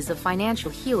Allen is a financial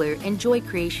healer and joy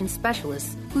creation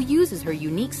specialist who uses her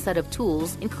unique set of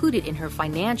tools included in her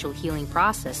financial healing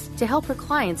process to help her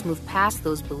clients move past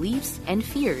those beliefs and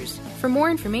fears. For more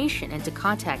information and to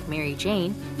contact Mary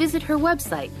Jane, visit her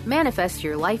website,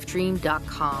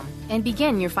 manifestyourlifedream.com, and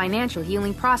begin your financial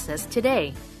healing process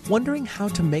today. Wondering how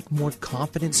to make more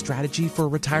confident strategy for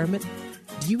retirement?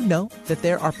 Do you know that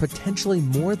there are potentially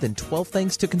more than 12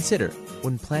 things to consider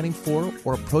when planning for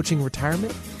or approaching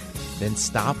retirement? Then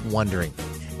stop wondering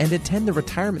and attend the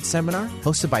retirement seminar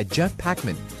hosted by Jeff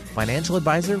Packman, financial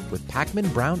advisor with Packman,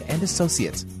 Brown &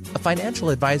 Associates, a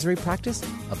financial advisory practice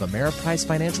of Ameriprise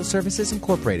Financial Services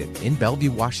Incorporated in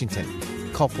Bellevue, Washington.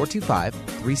 Call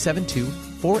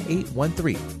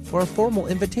 425-372-4813 for a formal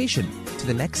invitation to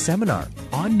the next seminar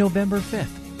on November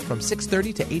 5th from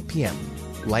 6:30 to 8 p.m.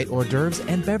 Light hors d'oeuvres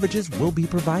and beverages will be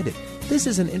provided. This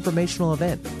is an informational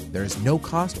event. There is no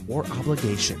cost or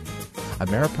obligation.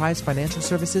 Ameriprise Financial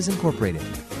Services Incorporated,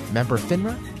 member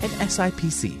FINRA and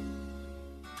SIPC.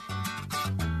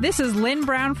 This is Lynn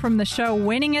Brown from the show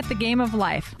Winning at the Game of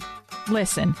Life.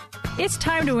 Listen, it's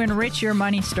time to enrich your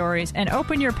money stories and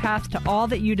open your path to all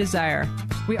that you desire.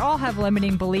 We all have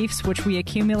limiting beliefs which we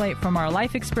accumulate from our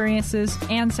life experiences,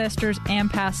 ancestors, and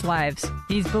past lives.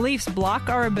 These beliefs block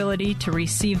our ability to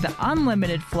receive the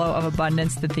unlimited flow of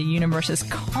abundance that the universe is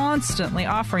constantly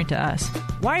offering to us.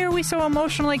 Why are we so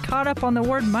emotionally caught up on the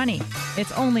word money?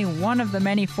 It's only one of the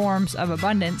many forms of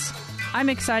abundance. I'm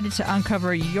excited to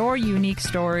uncover your unique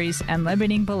stories and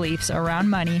limiting beliefs around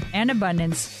money and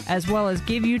abundance, as well as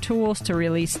give you tools to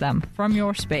release them from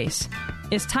your space.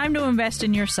 It's time to invest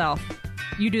in yourself.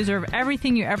 You deserve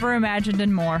everything you ever imagined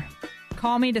and more.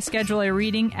 Call me to schedule a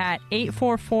reading at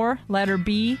 844 letter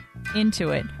B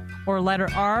Intuit or letter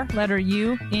R letter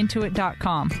U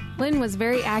Intuit.com. Lynn was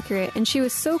very accurate and she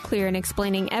was so clear in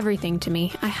explaining everything to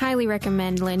me. I highly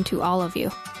recommend Lynn to all of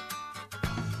you.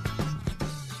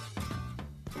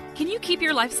 Can you keep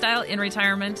your lifestyle in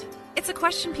retirement? It's a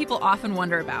question people often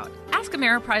wonder about. Ask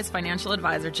Ameriprise financial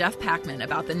advisor Jeff Packman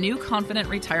about the new Confident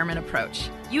Retirement Approach.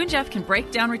 You and Jeff can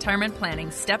break down retirement planning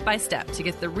step by step to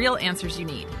get the real answers you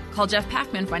need. Call Jeff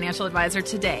Packman, Financial Advisor,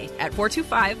 today at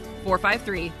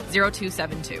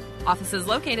 425-453-0272. Office is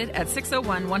located at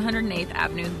 601 108th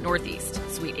Avenue Northeast,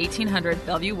 Suite 1800,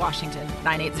 Bellevue, Washington,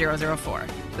 98004.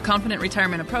 The Confident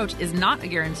Retirement Approach is not a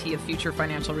guarantee of future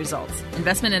financial results.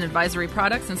 Investment and advisory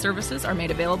products and services are made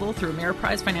available through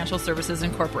Ameriprise Financial Services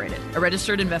Incorporated, a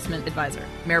registered investment advisor.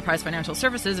 Ameriprise Financial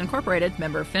Services Incorporated,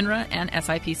 member FINRA and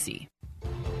SIPC.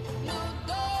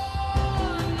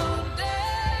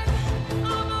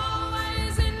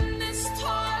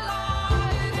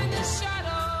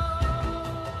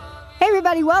 Hey,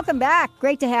 everybody, welcome back.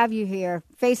 Great to have you here.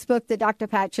 Facebook, The Dr.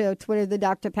 Pat Show, Twitter, The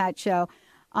Dr. Pat Show.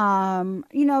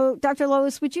 Dr.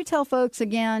 Lois, would you tell folks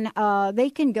again, they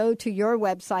can go to your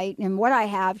website and what I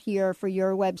have here for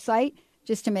your website,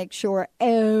 just to make sure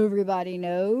everybody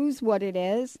knows what it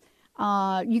is.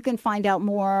 You can find out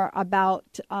more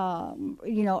about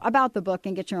the book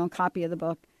and get your own copy of the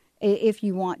book if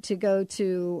you want to go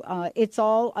to, it's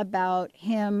all about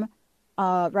him.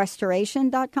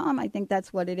 Restoration.com. I think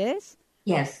that's what it is.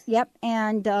 Yes. Yep.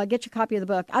 And get your copy of the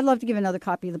book. I'd love to give another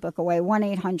copy of the book away.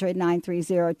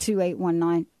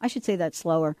 1-800-930-2819. I should say that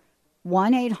slower.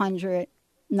 1-800-9.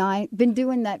 Been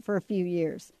doing that for a few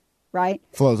years, right?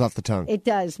 Flows off the tongue. It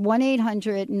does.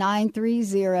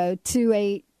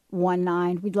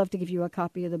 1-800-930-2819. We'd love to give you a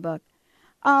copy of the book.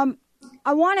 I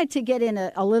wanted to get in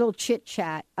a little chit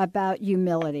chat about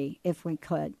humility, if we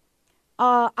could.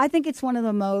 I think it's one of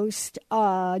the most,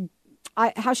 one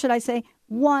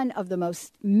of the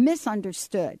most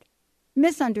misunderstood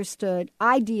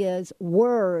ideas,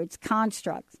 words,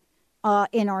 constructs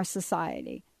in our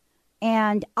society.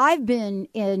 And I've been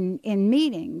in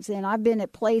meetings, and I've been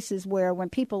at places where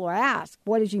when people are asked,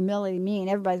 what does humility mean?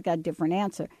 Everybody's got a different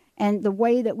answer. And the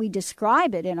way that we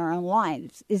describe it in our own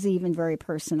lives is even very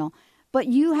personal. But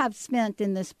you have spent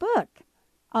in this book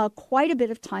quite a bit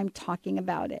of time talking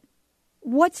about it.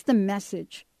 What's the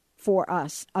message for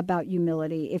us about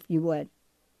humility, if you would?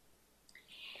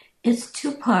 It's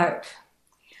two-part.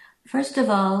 First of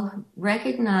all,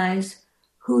 recognize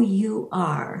who you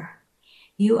are.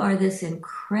 You are this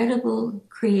incredible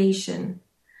creation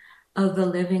of the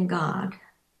living God.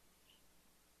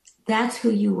 That's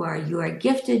who you are. You are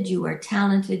gifted, you are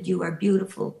talented, you are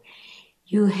beautiful.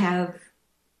 You have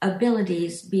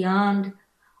abilities beyond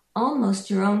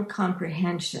almost your own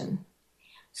comprehension.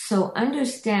 So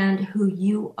understand who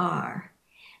you are.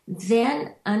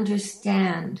 Then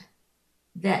understand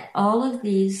that all of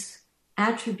these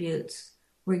attributes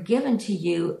were given to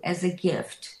you as a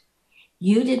gift.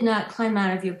 You did not climb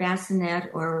out of your bassinet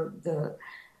or the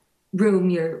room,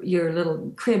 your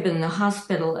little crib in the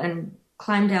hospital, and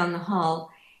climb down the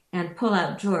hall and pull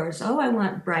out drawers. Oh, I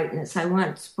want brightness. I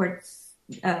want sports,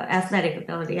 athletic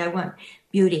ability. I want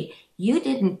beauty. You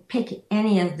didn't pick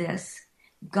any of this.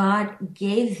 God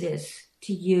gave this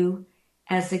to you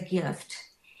as a gift.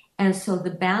 And so the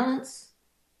balance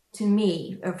to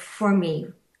me, or for me,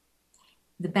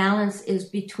 the balance is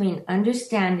between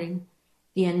understanding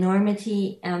the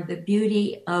enormity and the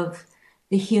beauty of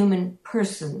the human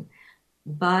person,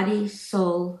 body,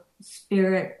 soul,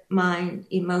 spirit, mind,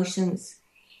 emotions,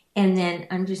 and then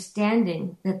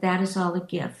understanding that that is all a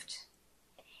gift,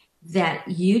 that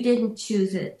you didn't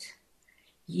choose it,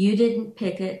 you didn't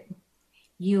pick it.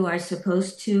 You are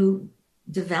supposed to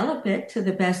develop it to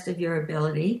the best of your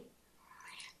ability.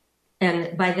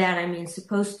 And by that, I mean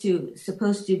supposed to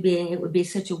being, it would be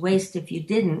such a waste if you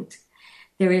didn't.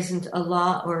 There isn't a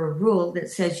law or a rule that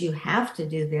says you have to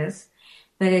do this,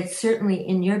 but it's certainly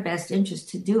in your best interest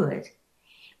to do it.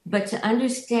 But to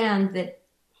understand that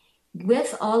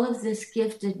with all of this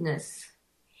giftedness,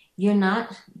 you're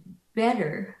not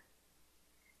better.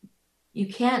 You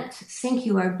can't think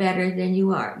you are better than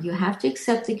you are. You have to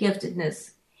accept the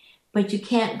giftedness, but you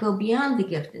can't go beyond the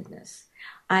giftedness.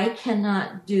 I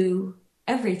cannot do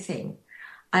everything.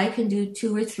 I can do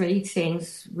 2 or 3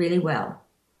 things really well,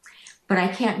 but I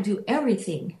can't do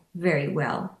everything very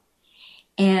well.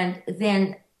 And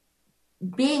then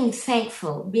being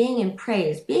thankful, being in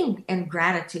praise, being in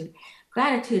gratitude.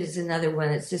 Gratitude is another one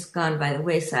that's just gone by the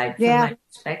wayside from my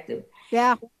perspective.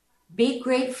 Yeah. Be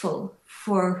grateful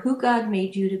for who God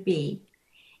made you to be,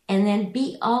 and then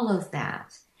be all of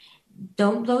that.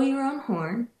 Don't blow your own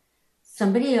horn.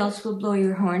 Somebody else will blow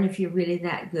your horn if you're really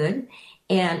that good.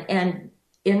 And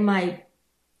in my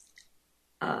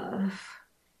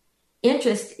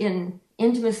interest in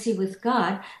intimacy with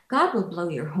God, God will blow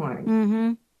your horn.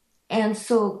 Mm-hmm. And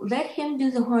so let him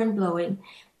do the horn blowing,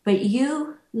 but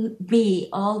you be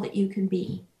all that you can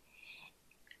be.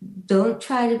 Don't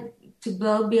try to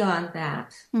blow beyond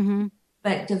that. Mm-hmm.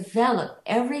 but develop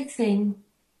everything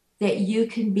that you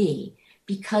can be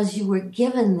because you were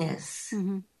given this.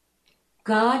 Mm-hmm.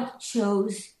 God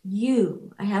chose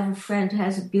you. I have a friend who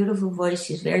has a beautiful voice.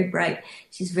 She's very bright.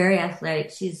 She's very athletic.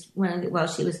 She's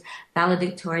she was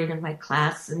valedictorian in my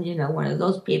class and, one of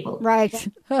those people. Right.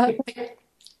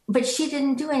 But she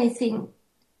didn't do anything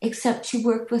except she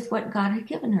worked with what God had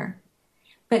given her.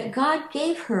 But God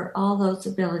gave her all those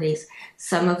abilities.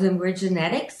 Some of them were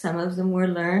genetic, some of them were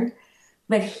learned,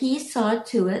 but he saw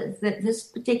to it that this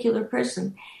particular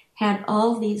person had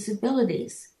all these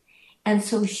abilities. And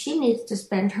so she needs to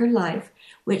spend her life,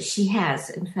 which she has,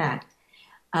 in fact,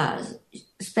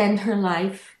 spend her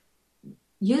life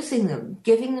using them,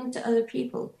 giving them to other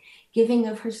people, giving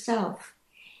of herself.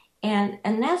 And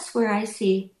that's where I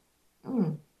see,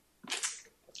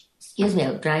 excuse me,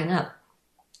 I'm drying up.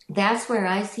 That's where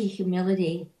I see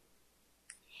humility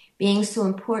being so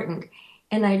important.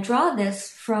 And I draw this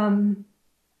from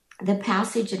the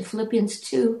passage in Philippians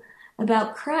 2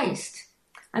 about Christ.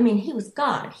 I mean, he was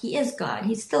God. He is God.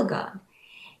 He's still God.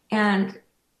 And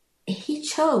he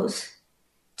chose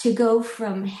to go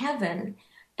from heaven.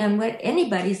 And what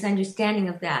anybody's understanding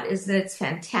of that is that it's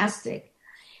fantastic.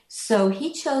 So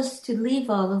he chose to leave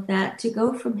all of that, to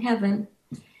go from heaven,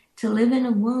 to live in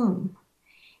a womb.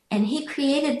 And he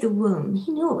created the womb.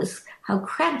 He knew how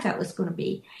cramped that was going to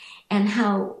be and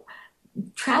how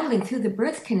traveling through the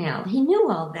birth canal, he knew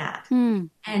all that. And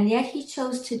yet he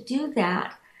chose to do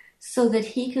that so that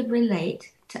he could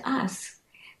relate to us,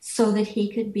 so that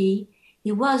he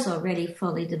was already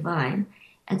fully divine,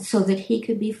 and so that he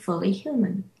could be fully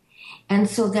human. And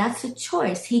so that's a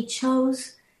choice. He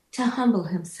chose to humble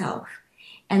himself.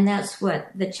 And that's what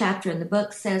the chapter in the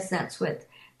book says. That's what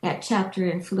that chapter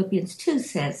in Philippians 2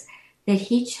 says, that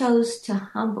he chose to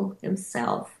humble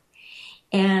himself.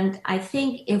 And I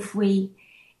think if we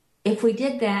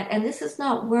did that, and this is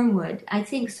not wormwood, I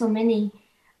think for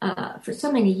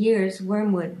so many years,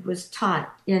 wormwood was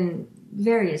taught in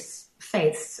various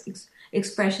faiths,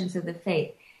 expressions of the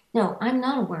faith. No, I'm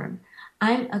not a worm.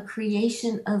 I'm a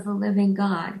creation of the living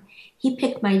God. He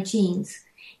picked my genes.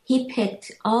 He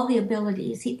picked all the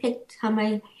abilities. He picked how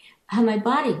my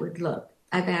body would look.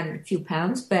 I've added a few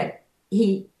pounds, but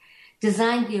he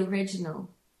designed the original.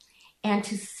 And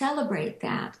to celebrate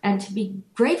that and to be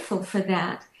grateful for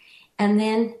that, and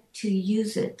then to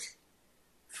use it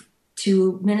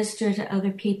to minister to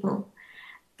other people.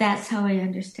 That's how I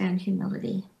understand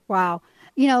humility. Wow.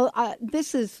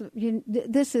 This is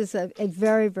a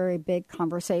very, very big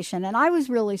conversation. And I was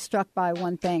really struck by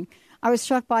one thing. I was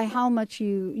struck by how much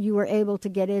you were able to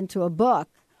get into a book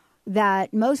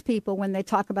that most people, when they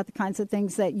talk about the kinds of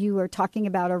things that you were talking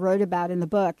about or wrote about in the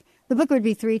book would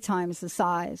be 3 times the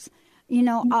size.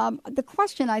 The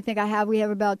question I think I have, we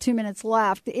have about 2 minutes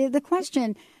left. The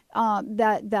question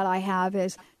that I have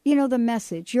is, the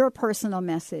message, your personal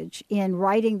message in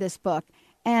writing this book,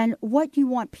 and what you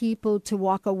want people to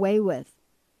walk away with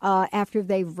after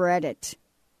they've read it.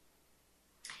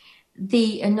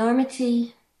 The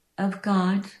enormity of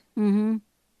God, the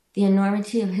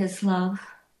enormity of his love,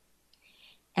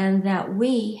 and that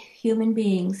we, human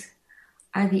beings,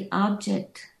 are the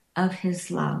object of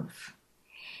his love.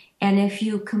 And if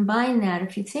you combine that,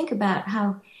 if you think about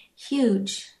how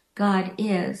huge God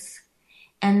is,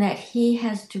 and that he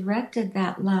has directed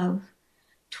that love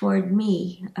toward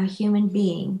me, a human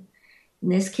being, in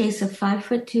this case, a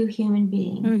 5'2" human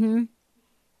being,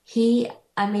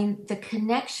 the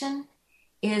connection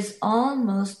is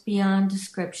almost beyond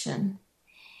description.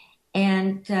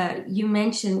 And you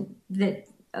mentioned that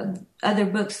other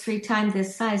books 3 times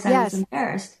this size. I was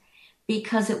embarrassed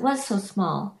because it was so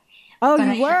small. Oh,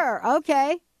 but you were?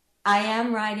 Okay. I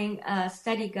am writing a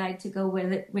study guide to go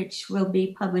with it, which will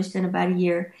be published in about a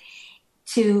year,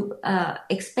 to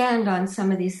expand on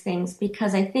some of these things,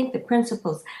 because I think I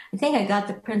got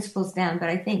the principles down, but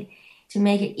I think to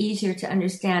make it easier to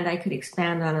understand, I could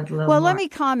expand on it a little more. Well, let me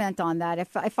comment on that,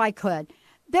 if I could.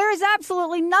 There is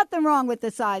absolutely nothing wrong with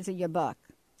the size of your book.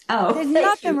 Oh, there's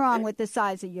nothing wrong with the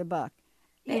size of your book.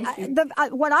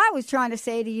 What I was trying to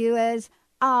say to you is,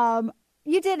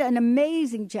 you did an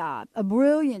amazing job, a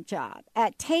brilliant job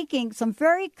at taking some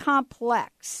very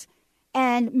complex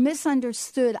and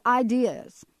misunderstood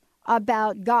ideas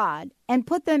about God and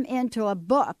put them into a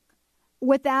book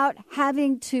without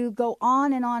having to go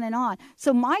on and on and on.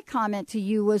 So my comment to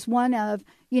you was one of,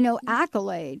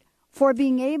 accolade for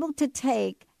being able to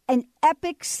take an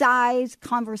epic-sized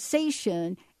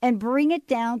conversation and bring it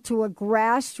down to a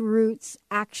grassroots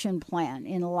action plan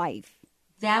in life.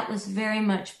 that was very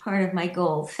much part of my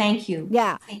goal. Thank you.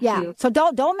 Yeah, Thank yeah. you. So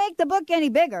don't make the book any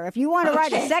bigger. If you want to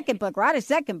write a second book or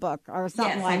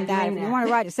something Yes, like I'm that. doing If you that. want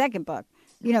to write a second book,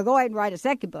 go ahead and write a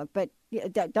second book. But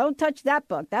don't touch that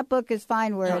book. That book is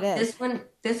fine where it is.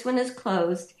 This one is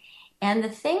closed. And the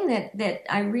thing that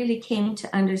I really came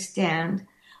to understand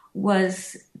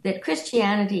was that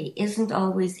Christianity isn't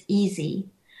always easy,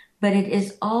 but it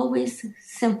is always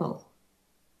simple.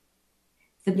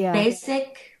 The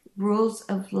basic rules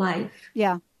of life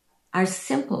are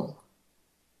simple.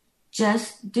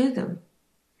 Just do them.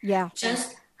 Yeah.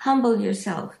 Just humble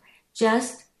yourself.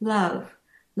 Just love.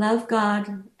 Love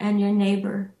God and your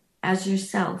neighbor as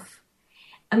yourself.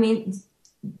 I mean,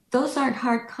 those aren't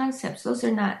hard concepts. Those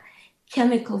are not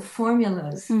chemical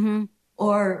formulas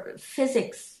or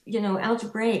physics,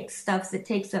 algebraic stuff that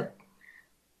takes up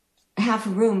half a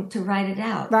room to write it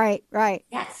out. Right.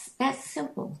 That's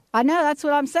simple. I know. That's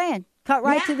what I'm saying. Cut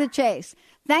right to the chase.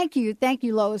 Thank you,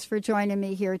 Lois, for joining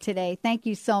me here today. Thank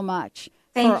you so much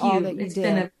for all that you It's did.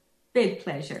 been a big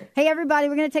pleasure. Hey, everybody,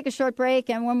 we're going to take a short break,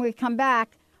 and when we come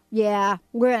back, we're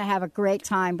going to have a great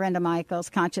time. Brenda Michaels,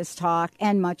 Conscious Talk,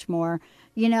 and much more.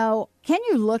 Can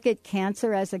you look at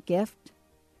cancer as a gift?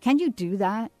 Can you do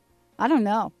that? I don't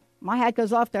know. My hat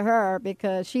goes off to her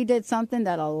because she did something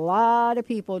that a lot of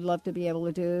people would love to be able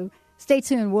to do. Stay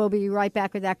tuned. We'll be right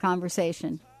back with that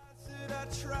conversation.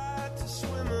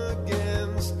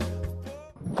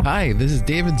 Hi, this is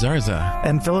David Zarza.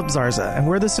 And Philip Zarza, and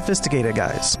we're the Sophisticated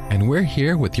Guys. And we're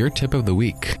here with your tip of the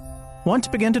week. Want to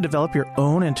begin to develop your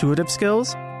own intuitive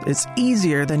skills? It's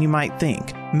easier than you might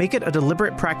think. Make it a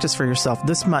deliberate practice for yourself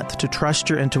this month to trust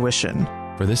your intuition.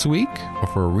 For this week, or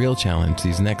for a real challenge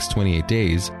these next 28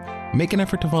 days, make an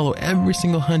effort to follow every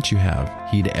single hunch you have.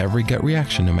 Heed every gut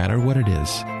reaction, no matter what it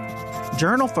is.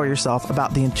 Journal for yourself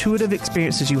about the intuitive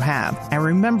experiences you have, and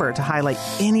remember to highlight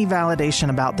any validation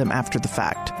about them after the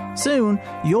fact. Soon,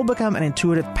 you'll become an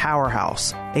intuitive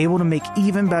powerhouse, able to make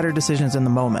even better decisions in the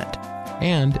moment.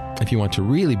 And if you want to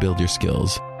really build your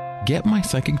skills, get my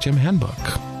Psychic Gym Handbook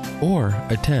or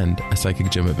attend a Psychic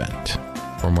Gym event.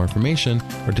 For more information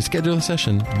or to schedule a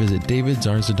session, visit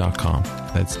davidzarza.com.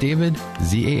 That's David,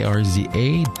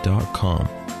 ZARZA.com.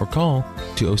 Or call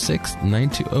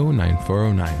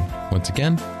 206-920-9409. Once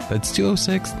again, that's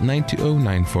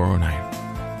 206-920-9409.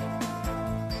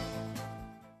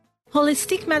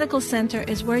 Holistic Medical Center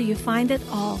is where you find it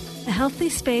all. A healthy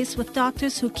space with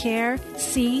doctors who care,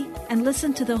 see, and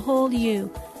listen to the whole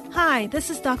you. Hi, this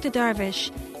is Dr.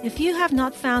 Darvish. If you have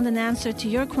not found an answer to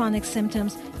your chronic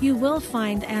symptoms, you will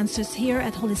find answers here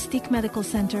at Holistic Medical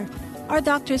Center. Our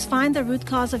doctors find the root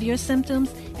cause of your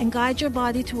symptoms and guide your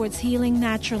body towards healing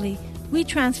naturally. We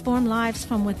transform lives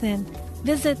from within.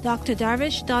 Visit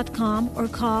drdarvish.com or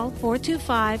call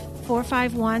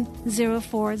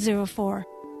 425-451-0404.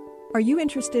 Are you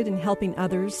interested in helping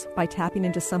others by tapping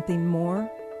into something more?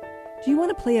 Do you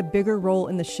want to play a bigger role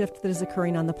in the shift that is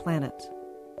occurring on the planet?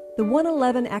 The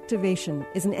 111 activation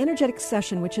is an energetic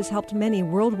session which has helped many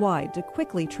worldwide to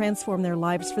quickly transform their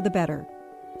lives for the better,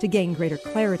 to gain greater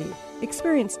clarity,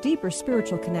 experience deeper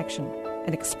spiritual connection,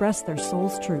 and express their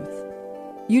soul's truth.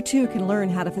 You too can learn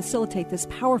how to facilitate this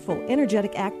powerful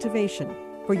energetic activation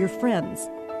for your friends,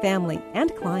 family,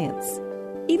 and clients,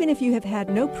 even if you have had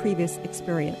no previous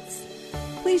experience.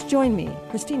 Please join me,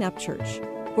 Christine Upchurch,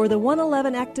 for the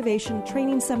 111 Activation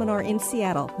Training Seminar in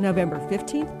Seattle, November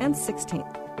 15th and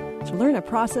 16th, to learn a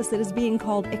process that is being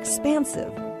called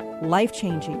expansive,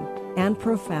 life-changing, and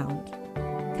profound.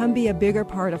 Come be a bigger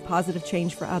part of positive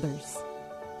change for others.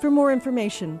 For more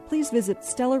information, please visit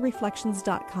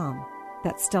stellarreflections.com.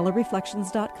 That's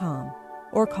stellarreflections.com.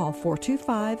 Or call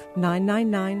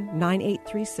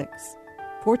 425-999-9836.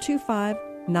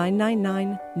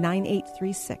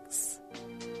 425-999-9836.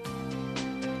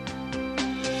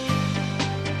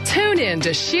 Tune in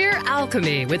to Sheer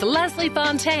Alchemy with Leslie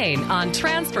Fontaine on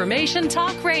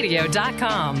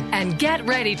TransformationTalkRadio.com and get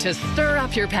ready to stir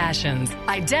up your passions,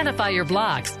 identify your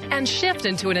blocks, and shift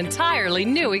into an entirely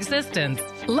new existence.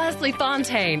 Leslie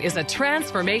Fontaine is a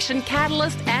transformation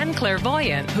catalyst and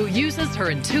clairvoyant who uses her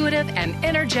intuitive and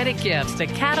energetic gifts to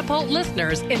catapult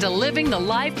listeners into living the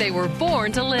life they were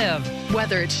born to live.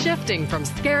 Whether it's shifting from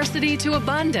scarcity to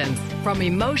abundance, from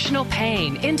emotional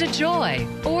pain into joy,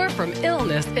 or from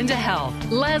illness into health,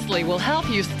 Leslie will help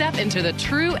you step into the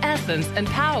true essence and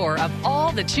power of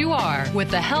all that you are with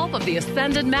the help of the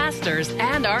Ascended Masters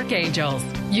and Archangels.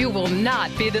 You will not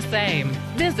be the same.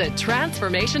 Visit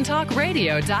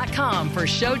TransformationTalkRadio.com for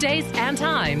show dates and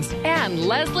times and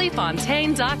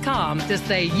LeslieFontaine.com to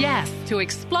say yes to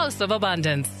explosive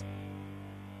abundance.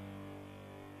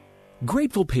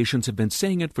 Grateful patients have been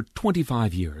saying it for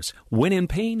 25 years. When in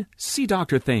pain, see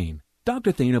Dr. Thane.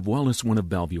 Dr. Thane of Wellness One of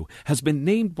Bellevue has been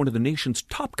named one of the nation's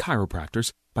top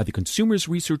chiropractors by the Consumers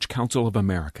Research Council of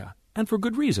America, and for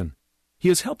good reason. He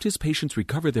has helped his patients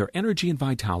recover their energy and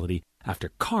vitality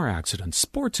after car accidents,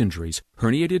 sports injuries,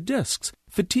 herniated discs,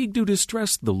 fatigue due to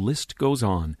stress, the list goes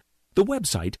on. The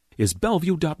website is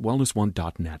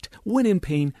bellevue.wellness1.net. When in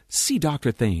pain, see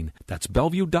Dr. Thane. That's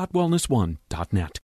bellevue.wellness1.net.